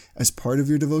in as part of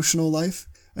your devotional life,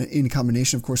 in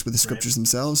combination, of course, with the scriptures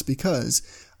themselves, because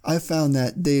I've found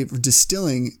that they're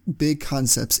distilling big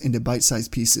concepts into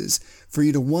bite-sized pieces for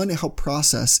you to, one, help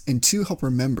process, and two, help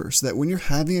remember, so that when you're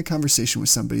having a conversation with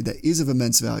somebody that is of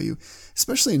immense value,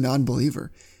 especially a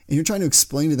non-believer, and you're trying to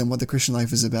explain to them what the Christian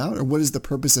life is about, or what is the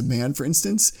purpose of man, for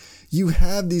instance, you've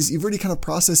already kind of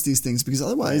processed these things, because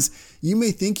otherwise you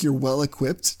may think you're well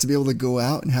equipped to be able to go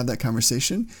out and have that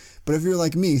conversation. But if you're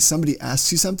like me, somebody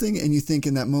asks you something and you think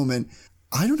in that moment,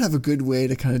 I don't have a good way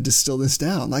to kind of distill this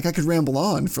down. Like, I could ramble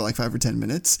on for like 5 or 10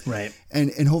 minutes. Right.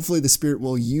 And hopefully the Spirit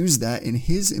will use that in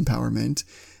His empowerment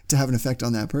to have an effect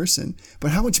on that person.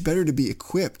 But how much better to be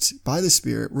equipped by the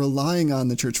Spirit, relying on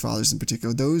the church fathers in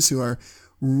particular, those who are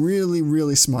really,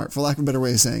 really smart, for lack of a better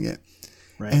way of saying it,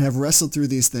 and have wrestled through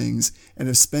these things and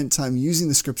have spent time using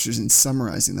the scriptures and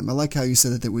summarizing them. I like how you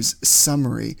said that it was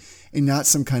summary and not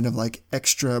some kind of like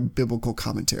extra biblical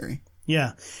commentary.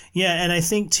 Yeah. And I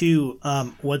think too,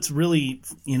 what's really,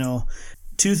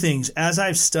 two things. As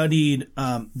I've studied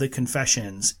the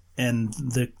confessions and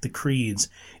the creeds,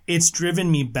 it's driven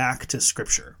me back to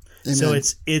scripture. Amen. So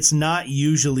it's not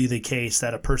usually the case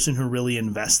that a person who really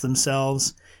invests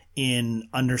themselves in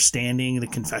understanding the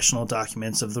confessional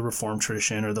documents of the Reformed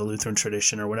tradition or the Lutheran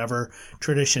tradition or whatever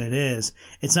tradition it is,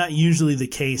 it's not usually the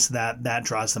case that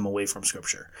draws them away from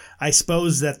Scripture. I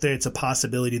suppose that it's a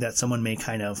possibility that someone may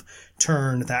kind of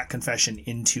turn that confession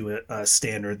into a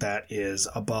standard that is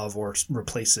above or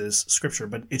replaces Scripture,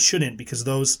 but it shouldn't, because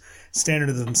those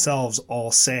standards themselves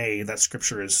all say that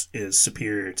Scripture is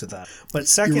superior to them. But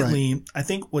secondly, right, I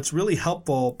think what's really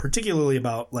helpful, particularly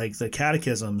about like the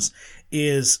catechisms,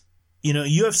 is,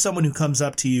 you have someone who comes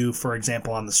up to you, for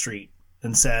example, on the street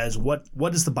and says, what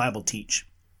does the Bible teach?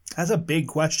 That's a big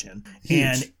question.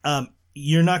 Huge. And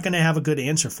you're not going to have a good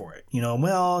answer for it.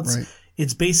 It's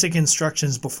it's basic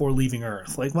instructions before leaving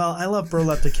Earth. Like, well, I love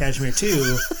Burlap the Cashmere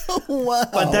too, Wow.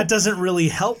 but that doesn't really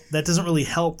help. That doesn't really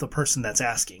help the person that's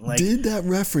asking. Like, Did that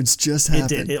reference just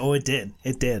happen? it did.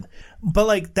 It did. But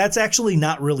like, that's actually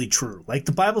not really true. Like,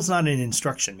 the Bible's not an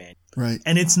instruction manual. Right.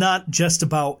 And it's not just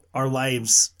about our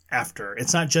lives after.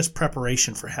 It's not just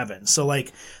preparation for heaven. So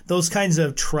like, those kinds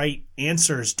of trite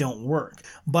answers don't work.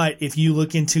 But if you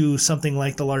look into something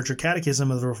like the larger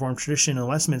catechism of the Reformed tradition in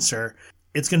Westminster,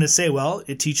 it's going to say, well,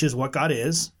 it teaches what God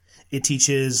is. It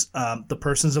teaches the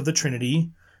persons of the Trinity,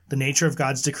 the nature of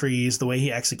God's decrees, the way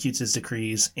he executes his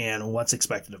decrees, and what's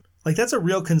expected of him. Like, that's a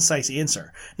real concise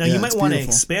answer. Now, Yeah, you might it's want to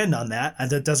beautiful. expand on that. And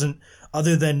that doesn't,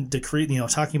 other than decree,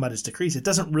 talking about his decrees, it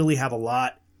doesn't really have a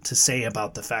lot to say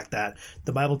about the fact that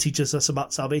the Bible teaches us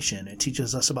about salvation. It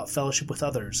teaches us about fellowship with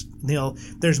others.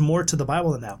 There's more to the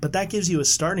Bible than that, but that gives you a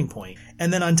starting point.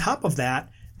 And then on top of that,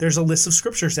 there's a list of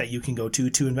scriptures that you can go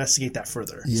to investigate that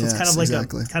further. So it's kind of like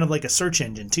exactly. a search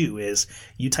engine too. Is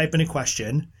you type in a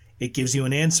question, it gives you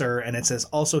an answer, and it says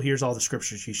also here's all the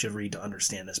scriptures you should read to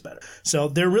understand this better. So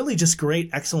they're really just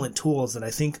great, excellent tools that I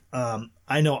think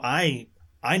I know I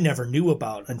never knew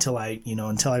about until I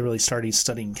really started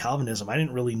studying Calvinism. I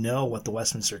didn't really know what the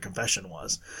Westminster Confession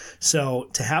was.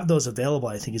 So to have those available,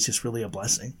 I think is just really a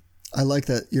blessing. I like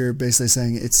that you're basically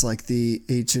saying it's like the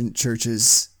ancient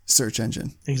church's search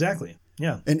engine. Exactly.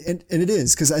 Yeah. And it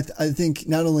is, because I think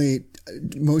not only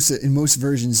in most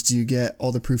versions do you get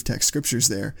all the proof text scriptures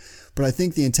there, but I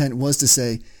think the intent was to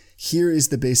say, here is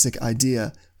the basic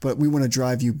idea, but we want to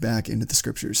drive you back into the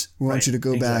scriptures. We want you to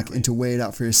go back and to weigh it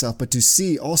out for yourself, but to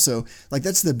see also, like,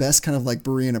 that's the best kind of like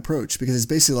Berean approach, because it's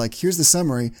basically like, here's the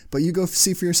summary, but you go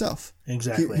see for yourself.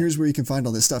 Exactly. Here's where you can find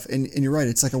all this stuff. And you're right.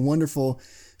 It's like a wonderful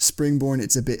springboard.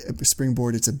 It's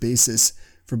a basis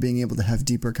for being able to have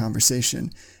deeper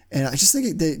conversation. And I just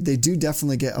think they do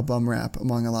definitely get a bum rap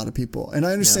among a lot of people. And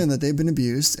I understand that they've been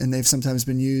abused and they've sometimes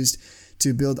been used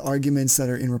to build arguments that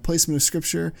are in replacement of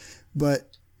scripture, but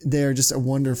they are just a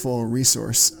wonderful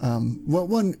resource.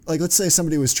 Let's say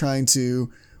somebody was trying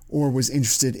to, or was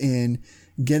interested in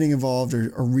getting involved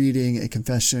or reading a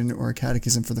confession or a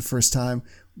catechism for the first time.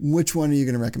 Which one are you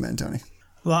going to recommend, Tony?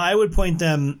 Well, I would point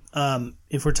them,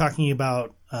 if we're talking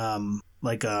about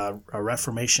like a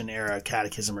Reformation era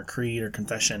catechism or creed or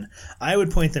confession, I would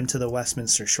point them to the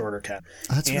Westminster Shorter Catechism.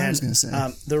 That's what I was going to say.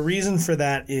 The reason for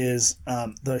that is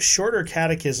the Shorter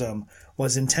Catechism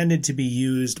was intended to be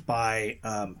used by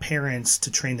parents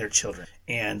to train their children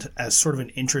and as sort of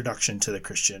an introduction to the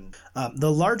Christian.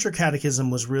 The larger catechism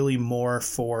was really more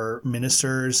for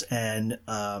ministers and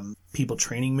people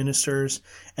training ministers,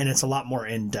 and it's a lot more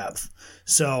in depth.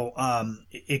 So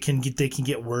they can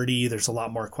get wordy. There's a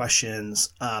lot more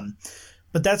questions,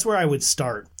 but that's where I would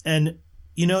start. And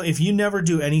if you never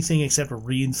do anything except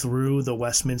read through the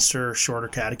Westminster Shorter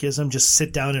Catechism, just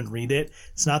sit down and read it.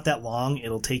 It's not that long.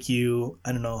 It'll take you,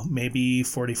 I don't know, maybe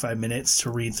 45 minutes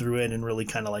to read through it and really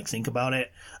kind of like think about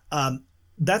it.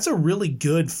 That's a really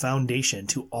good foundation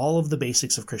to all of the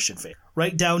basics of Christian faith,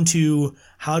 right down to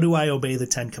how do I obey the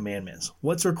 10 Commandments?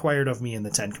 What's required of me in the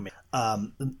 10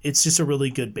 Commandments? It's just a really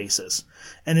good basis.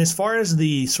 And as far as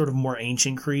the sort of more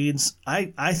ancient creeds,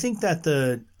 I think that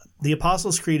the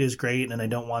Apostles' Creed is great, and I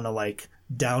don't want to like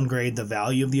downgrade the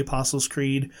value of the Apostles'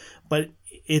 Creed, but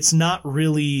it's not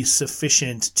really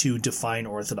sufficient to define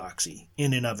orthodoxy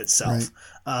in and of itself.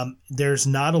 Right. There's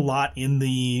not a lot in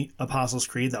the Apostles'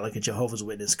 Creed that like a Jehovah's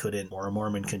Witness couldn't or a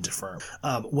Mormon can affirm.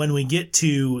 When we get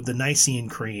to the Nicene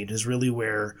Creed is really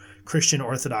where Christian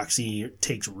orthodoxy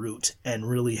takes root and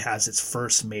really has its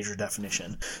first major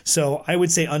definition. So I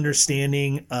would say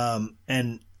understanding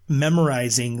and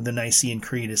memorizing the Nicene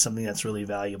Creed is something that's really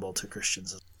valuable to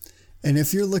Christians. And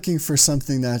if you're looking for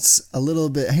something that's a little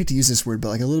bit, I hate to use this word, but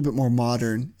like a little bit more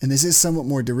modern, and this is somewhat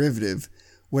more derivative,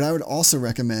 what I would also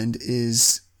recommend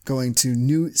is going to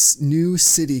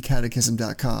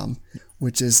newcitycatechism.com,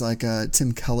 which is like a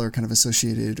Tim Keller kind of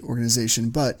associated organization.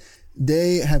 But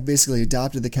they have basically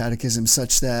adopted the catechism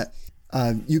such that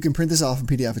you can print this off in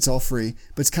PDF. It's all free,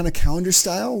 but it's kind of calendar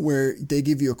style where they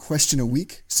give you a question a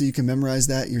week so you can memorize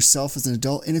that yourself as an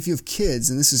adult. And if you have kids,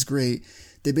 and this is great,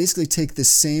 they basically take the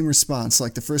same response.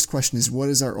 Like the first question is, what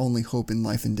is our only hope in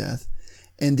life and death?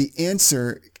 And the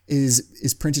answer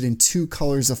is printed in 2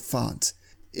 colors of font.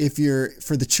 For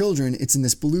the children, it's in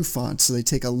this blue font. So they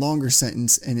take a longer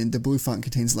sentence and the blue font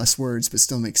contains less words, but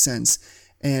still makes sense.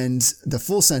 And the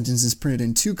full sentence is printed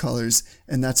in 2 colors,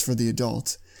 and that's for the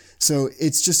adult. So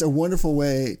it's just a wonderful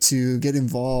way to get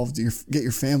involved, get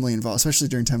your family involved, especially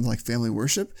during times like family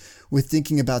worship, with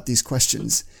thinking about these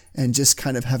questions and just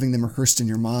kind of having them rehearsed in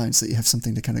your mind so that you have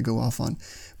something to kind of go off on.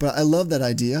 But I love that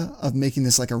idea of making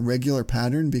this like a regular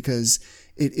pattern, because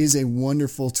it is a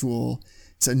wonderful tool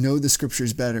to know the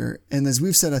scriptures better. And as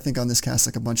we've said, I think on this cast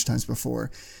like a bunch of times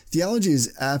before, theology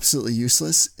is absolutely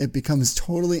useless. It becomes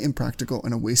totally impractical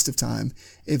and a waste of time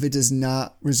if it does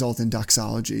not result in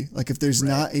doxology. Like if there's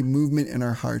not a movement in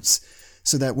our hearts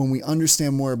so that when we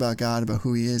understand more about God, about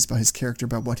who he is, about his character,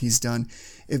 about what he's done,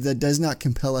 if that does not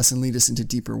compel us and lead us into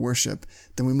deeper worship,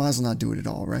 then we might as well not do it at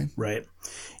all, right? Right.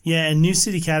 Yeah, and New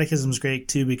City Catechism is great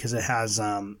too, because it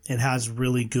has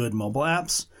really good mobile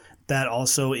apps that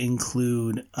also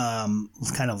include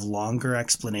kind of longer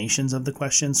explanations of the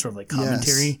questions, sort of like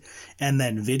commentary, and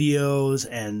then videos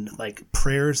and like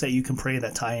prayers that you can pray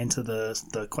that tie into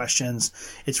the questions.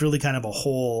 It's really kind of a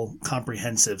whole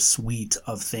comprehensive suite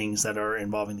of things that are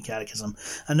involving the catechism.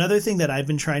 Another thing that I've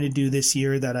been trying to do this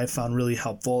year that I found really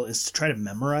helpful is to try to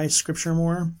memorize scripture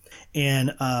more.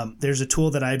 And there's a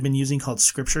tool that I've been using called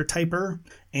Scripture Typer.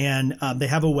 And they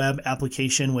have a web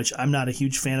application, which I'm not a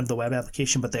huge fan of the web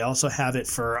application, but they also have it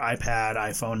for iPad,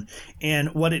 iPhone.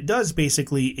 And what it does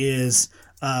basically is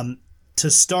to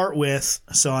start with,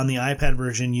 so on the iPad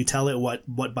version, you tell it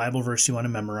what Bible verse you want to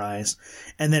memorize.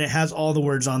 And then it has all the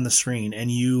words on the screen,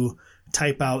 and you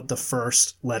type out the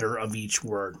first letter of each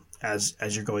word as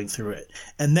you're going through it.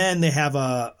 And then they have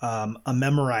a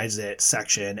memorize it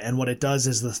section. And what it does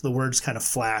is the words kind of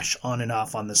flash on and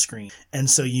off on the screen. And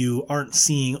so you aren't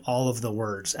seeing all of the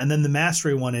words. And then the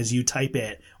mastery one is you type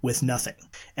it with nothing.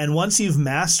 And once you've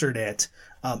mastered it,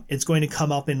 it's going to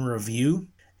come up in review.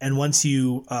 And once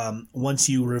you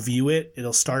review it,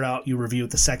 it'll start out, you review it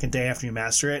the second day after you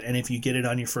master it. And if you get it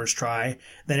on your first try,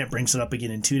 then it brings it up again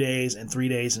in 2 days and 3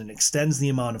 days, and it extends the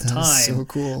amount of time. That's so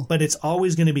cool. But it's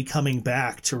always going to be coming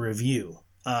back to review.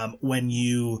 When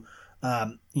you,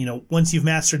 once you've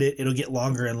mastered it, it'll get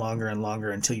longer and longer and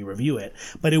longer until you review it.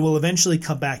 But it will eventually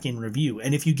come back in review.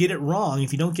 And if you get it wrong,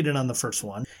 if you don't get it on the first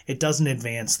one, it doesn't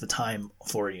advance the time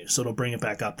for you. So it'll bring it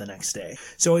back up the next day.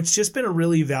 So it's just been a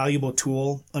really valuable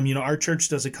tool. Our church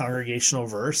does a congregational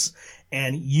verse,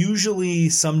 and usually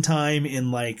sometime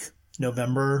in like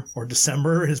November or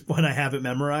December is when I have it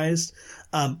memorized.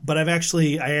 But I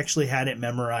actually had it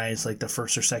memorized like the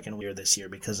first or second year this year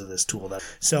because of this tool.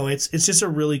 So it's just a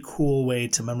really cool way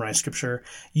to memorize scripture.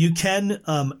 You can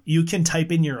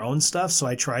type in your own stuff. So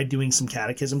I tried doing some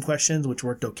catechism questions, which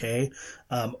worked okay.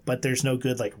 But there's no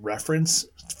good like reference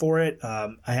for it.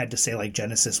 I had to say like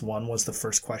Genesis 1 was the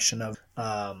first question of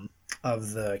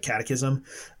the catechism.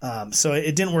 So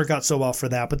it didn't work out so well for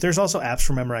that, but there's also apps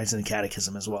for memorizing the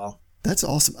catechism as well. That's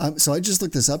awesome. So I just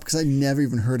looked this up because I never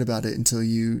even heard about it until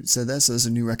you said that. So it's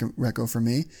a new reco for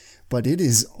me, but it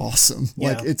is awesome.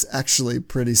 Yeah. Like it's actually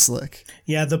pretty slick.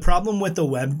 Yeah. The problem with the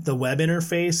web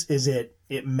interface is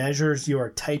it measures your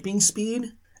typing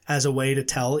speed as a way to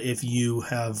tell if you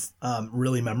have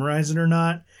really memorized it or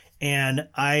not. And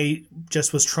I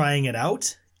just was trying it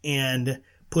out and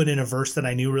put in a verse that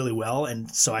I knew really well. And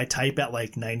so I type at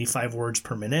like 95 words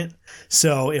per minute.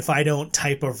 So if I don't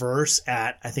type a verse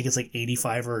at, I think it's like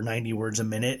 85 or 90 words a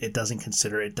minute, it doesn't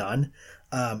consider it done.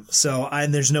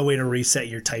 And there's no way to reset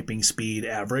your typing speed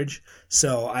average.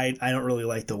 So I don't really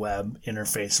like the web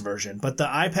interface version, but the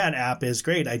iPad app is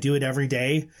great. I do it every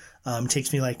day. It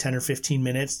takes me like 10 or 15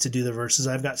 minutes to do the verses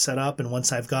I've got set up. And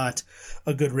once I've got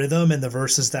a good rhythm and the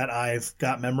verses that I've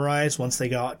got memorized, once they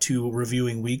got to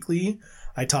reviewing weekly,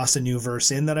 I toss a new verse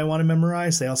in that I want to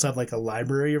memorize. They also have like a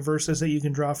library of verses that you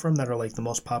can draw from that are like the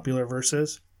most popular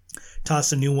verses.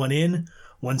 Toss a new one in.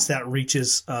 Once that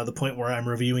reaches the point where I'm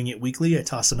reviewing it weekly, I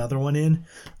toss another one in.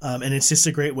 And it's just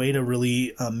a great way to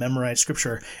really memorize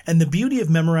scripture. And the beauty of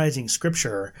memorizing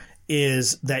scripture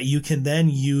is that you can then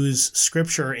use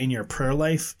scripture in your prayer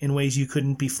life in ways you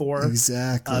couldn't before.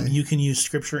 Exactly. You can use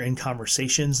scripture in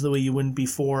conversations the way you wouldn't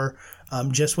before.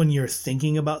 Just when you're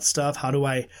thinking about stuff, how do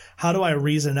I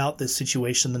reason out this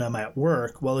situation that I'm at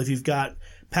work? Well, if you've got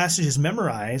passages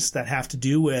memorized that have to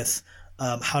do with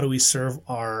how do we serve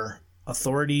our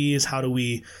authorities, how do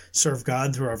we serve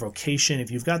God through our vocation, if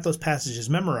you've got those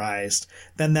passages memorized,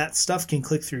 then that stuff can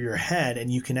click through your head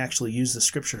and you can actually use the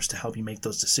scriptures to help you make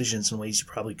those decisions in ways you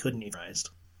probably couldn't have memorized.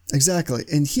 Exactly.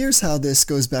 And here's how this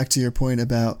goes back to your point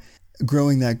about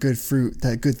growing that good fruit,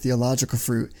 that good theological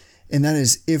fruit. And that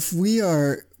is, if we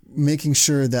are making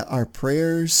sure that our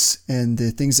prayers and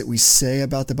the things that we say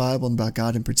about the Bible and about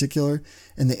God in particular,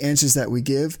 and the answers that we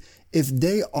give, if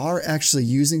they are actually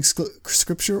using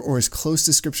scripture or as close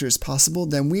to scripture as possible,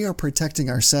 then we are protecting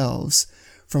ourselves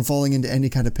from falling into any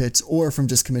kind of pits or from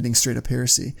just committing straight up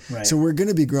heresy. Right. So we're going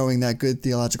to be growing that good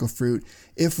theological fruit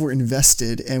if we're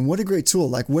invested. And what a great tool.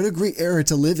 Like, what a great era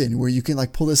to live in, where you can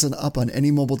like pull this up on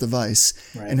any mobile device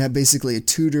and have basically a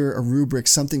tutor, a rubric,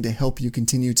 something to help you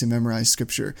continue to memorize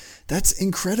scripture. That's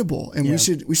incredible. And we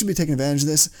should be taking advantage of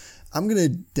this. I'm going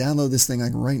to download this thing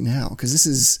like right now, because this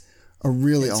is a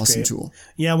really awesome tool.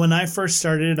 Yeah, when I first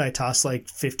started, I tossed like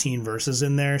 15 verses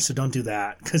in there, so don't do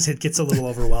that because it gets a little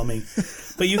overwhelming.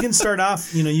 But you can start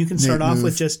off,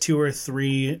 with just two or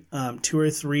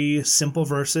three simple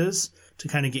verses to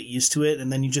kind of get used to it,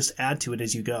 and then you just add to it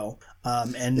as you go.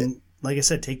 Like I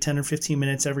said, take 10 or 15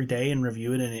 minutes every day and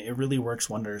review it, and it really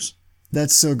works wonders.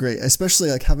 That's so great,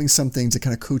 especially like having something to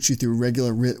kind of coach you through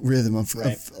regular rhythm of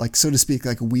like, so to speak,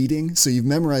 like weeding. So you've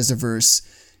memorized a verse,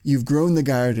 you've grown the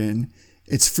garden,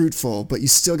 it's fruitful, but you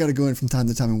still got to go in from time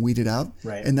to time and weed it out.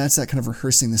 Right. And that's that kind of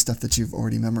rehearsing the stuff that you've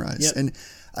already memorized. Yep. And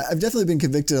I've definitely been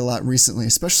convicted a lot recently,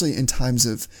 especially in times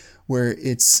of where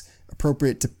it's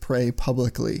appropriate to pray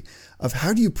publicly, of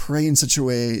how do you pray in such a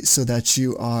way so that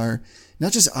you are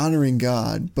not just honoring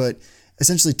God, but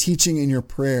essentially teaching in your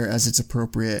prayer as it's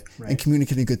appropriate and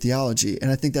communicating good theology. And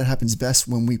I think that happens best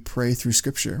when we pray through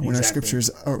scripture, when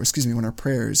when our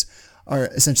prayers are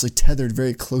essentially tethered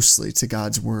very closely to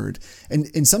God's word.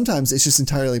 And sometimes it's just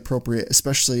entirely appropriate,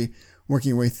 especially working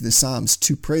your way through the Psalms,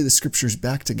 to pray the scriptures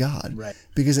back to God. Right.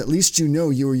 Because at least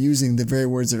you are using the very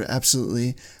words that are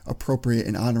absolutely appropriate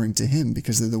and honoring to him,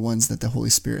 because they're the ones that the Holy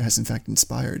Spirit has in fact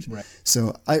inspired. Right.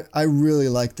 So I really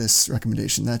like this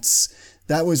recommendation.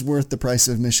 That was worth the price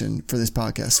of admission for this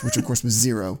podcast, which of course was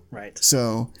 $0. Right.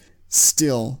 So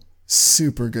still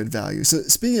super good value. So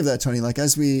speaking of that, Tony, like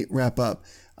as we wrap up,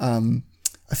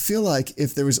 I feel like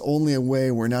if there was only a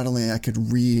way where not only I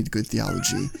could read good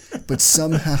theology, but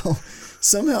somehow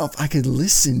if I could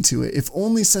listen to it, if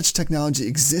only such technology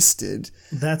existed.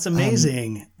 That's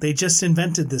amazing. They just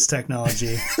invented this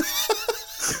technology.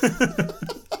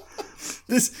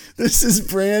 This is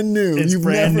brand new. It's You've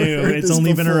brand never new. heard It's this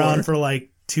only been before. around for like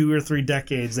 2 or 3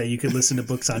 decades that you could listen to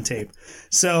books on tape.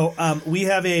 So we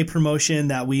have a promotion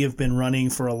that we have been running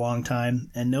for a long time,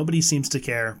 and nobody seems to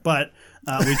care, but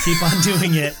we keep on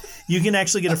doing it. You can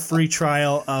actually get a free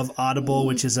trial of Audible,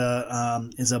 which is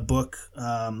a book,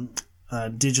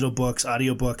 digital books,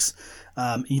 audiobooks.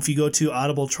 If you go to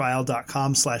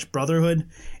audibletrial.com/brotherhood.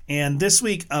 And this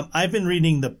week, I've been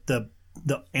reading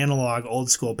the analog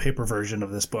old school paper version of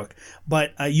this book,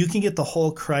 but you can get The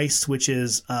Whole Christ, which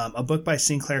is a book by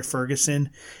Sinclair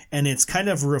Ferguson, and it's kind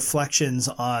of reflections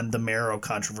on the Marrow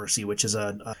controversy, which is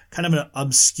a kind of an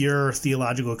obscure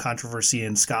theological controversy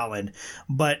in Scotland.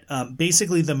 But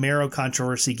basically the Marrow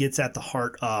controversy gets at the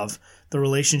heart of the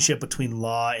relationship between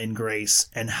law and grace,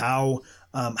 and how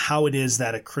it is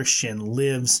that a Christian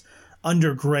lives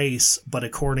under grace, but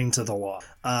according to the law.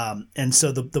 And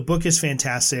so the book is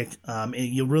fantastic.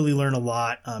 You'll really learn a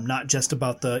lot, not just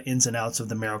about the ins and outs of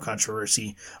the Marrow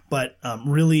controversy, but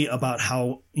really about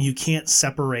how you can't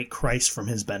separate Christ from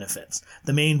his benefits.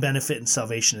 The main benefit in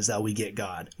salvation is that we get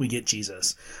God, we get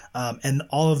Jesus. And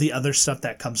all of the other stuff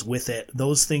that comes with it,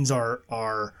 those things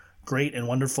are great and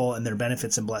wonderful, and their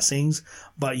benefits and blessings,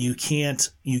 but you can't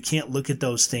look at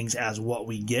those things as what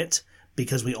we get,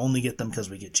 because we only get them because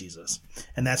we get Jesus.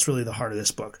 And that's really the heart of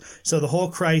this book. So The Whole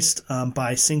Christ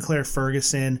by Sinclair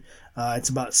Ferguson. It's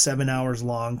about 7 hours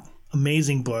long.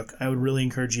 Amazing book. I would really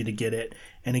encourage you to get it.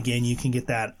 And again, you can get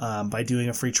that by doing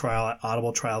a free trial at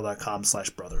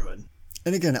audibletrial.com/brotherhood.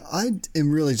 And again, I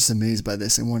am really just amazed by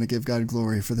this and want to give God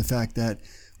glory for the fact that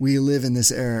we live in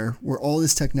this era where all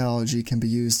this technology can be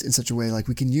used in such a way, like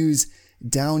we can use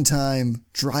downtime,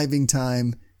 driving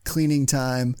time, cleaning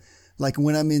time. Like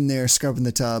when I'm in there scrubbing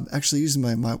the tub, actually using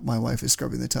my wife is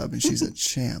scrubbing the tub and she's a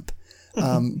champ.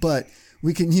 But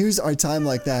we can use our time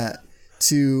like that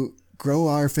to grow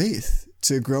our faith,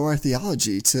 to grow our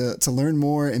theology, to learn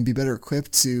more and be better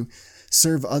equipped to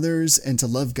serve others and to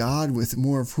love God with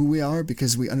more of who we are,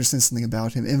 because we understand something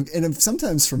about him. And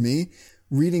sometimes for me,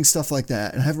 reading stuff like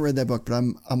that, and I haven't read that book, but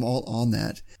I'm all on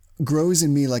that, grows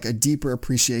in me like a deeper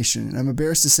appreciation. And I'm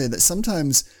embarrassed to say that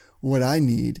sometimes what I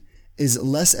need is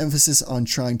less emphasis on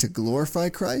trying to glorify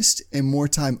Christ and more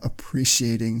time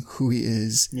appreciating who he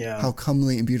is, how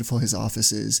comely and beautiful his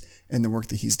office is, and the work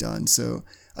that he's done. So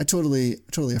I totally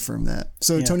affirm that.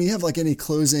 So Tony, you have like any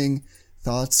closing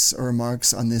thoughts or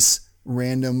remarks on this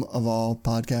random of all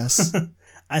podcasts?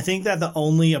 I think that the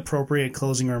only appropriate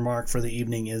closing remark for the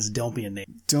evening is don't be a Nate.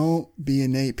 Don't be a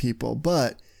Nate, people.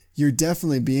 But you're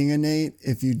definitely being a Nate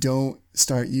if you don't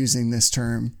start using this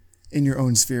term in your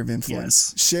own sphere of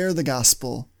influence. Yes. Share the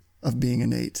gospel of being a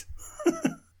Nate.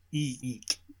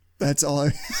 Eek. That's all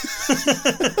I...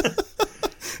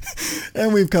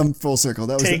 And we've come full circle.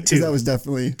 Take two. That was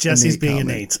definitely Jesse's being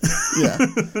comment. innate. Yeah,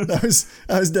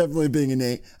 I was definitely being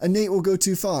innate. Innate will go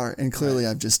too far, and clearly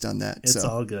I've just done that. It's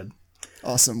all good.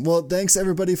 Awesome. Well, thanks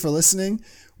everybody for listening.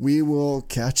 We will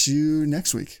catch you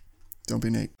next week. Don't be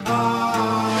Nate.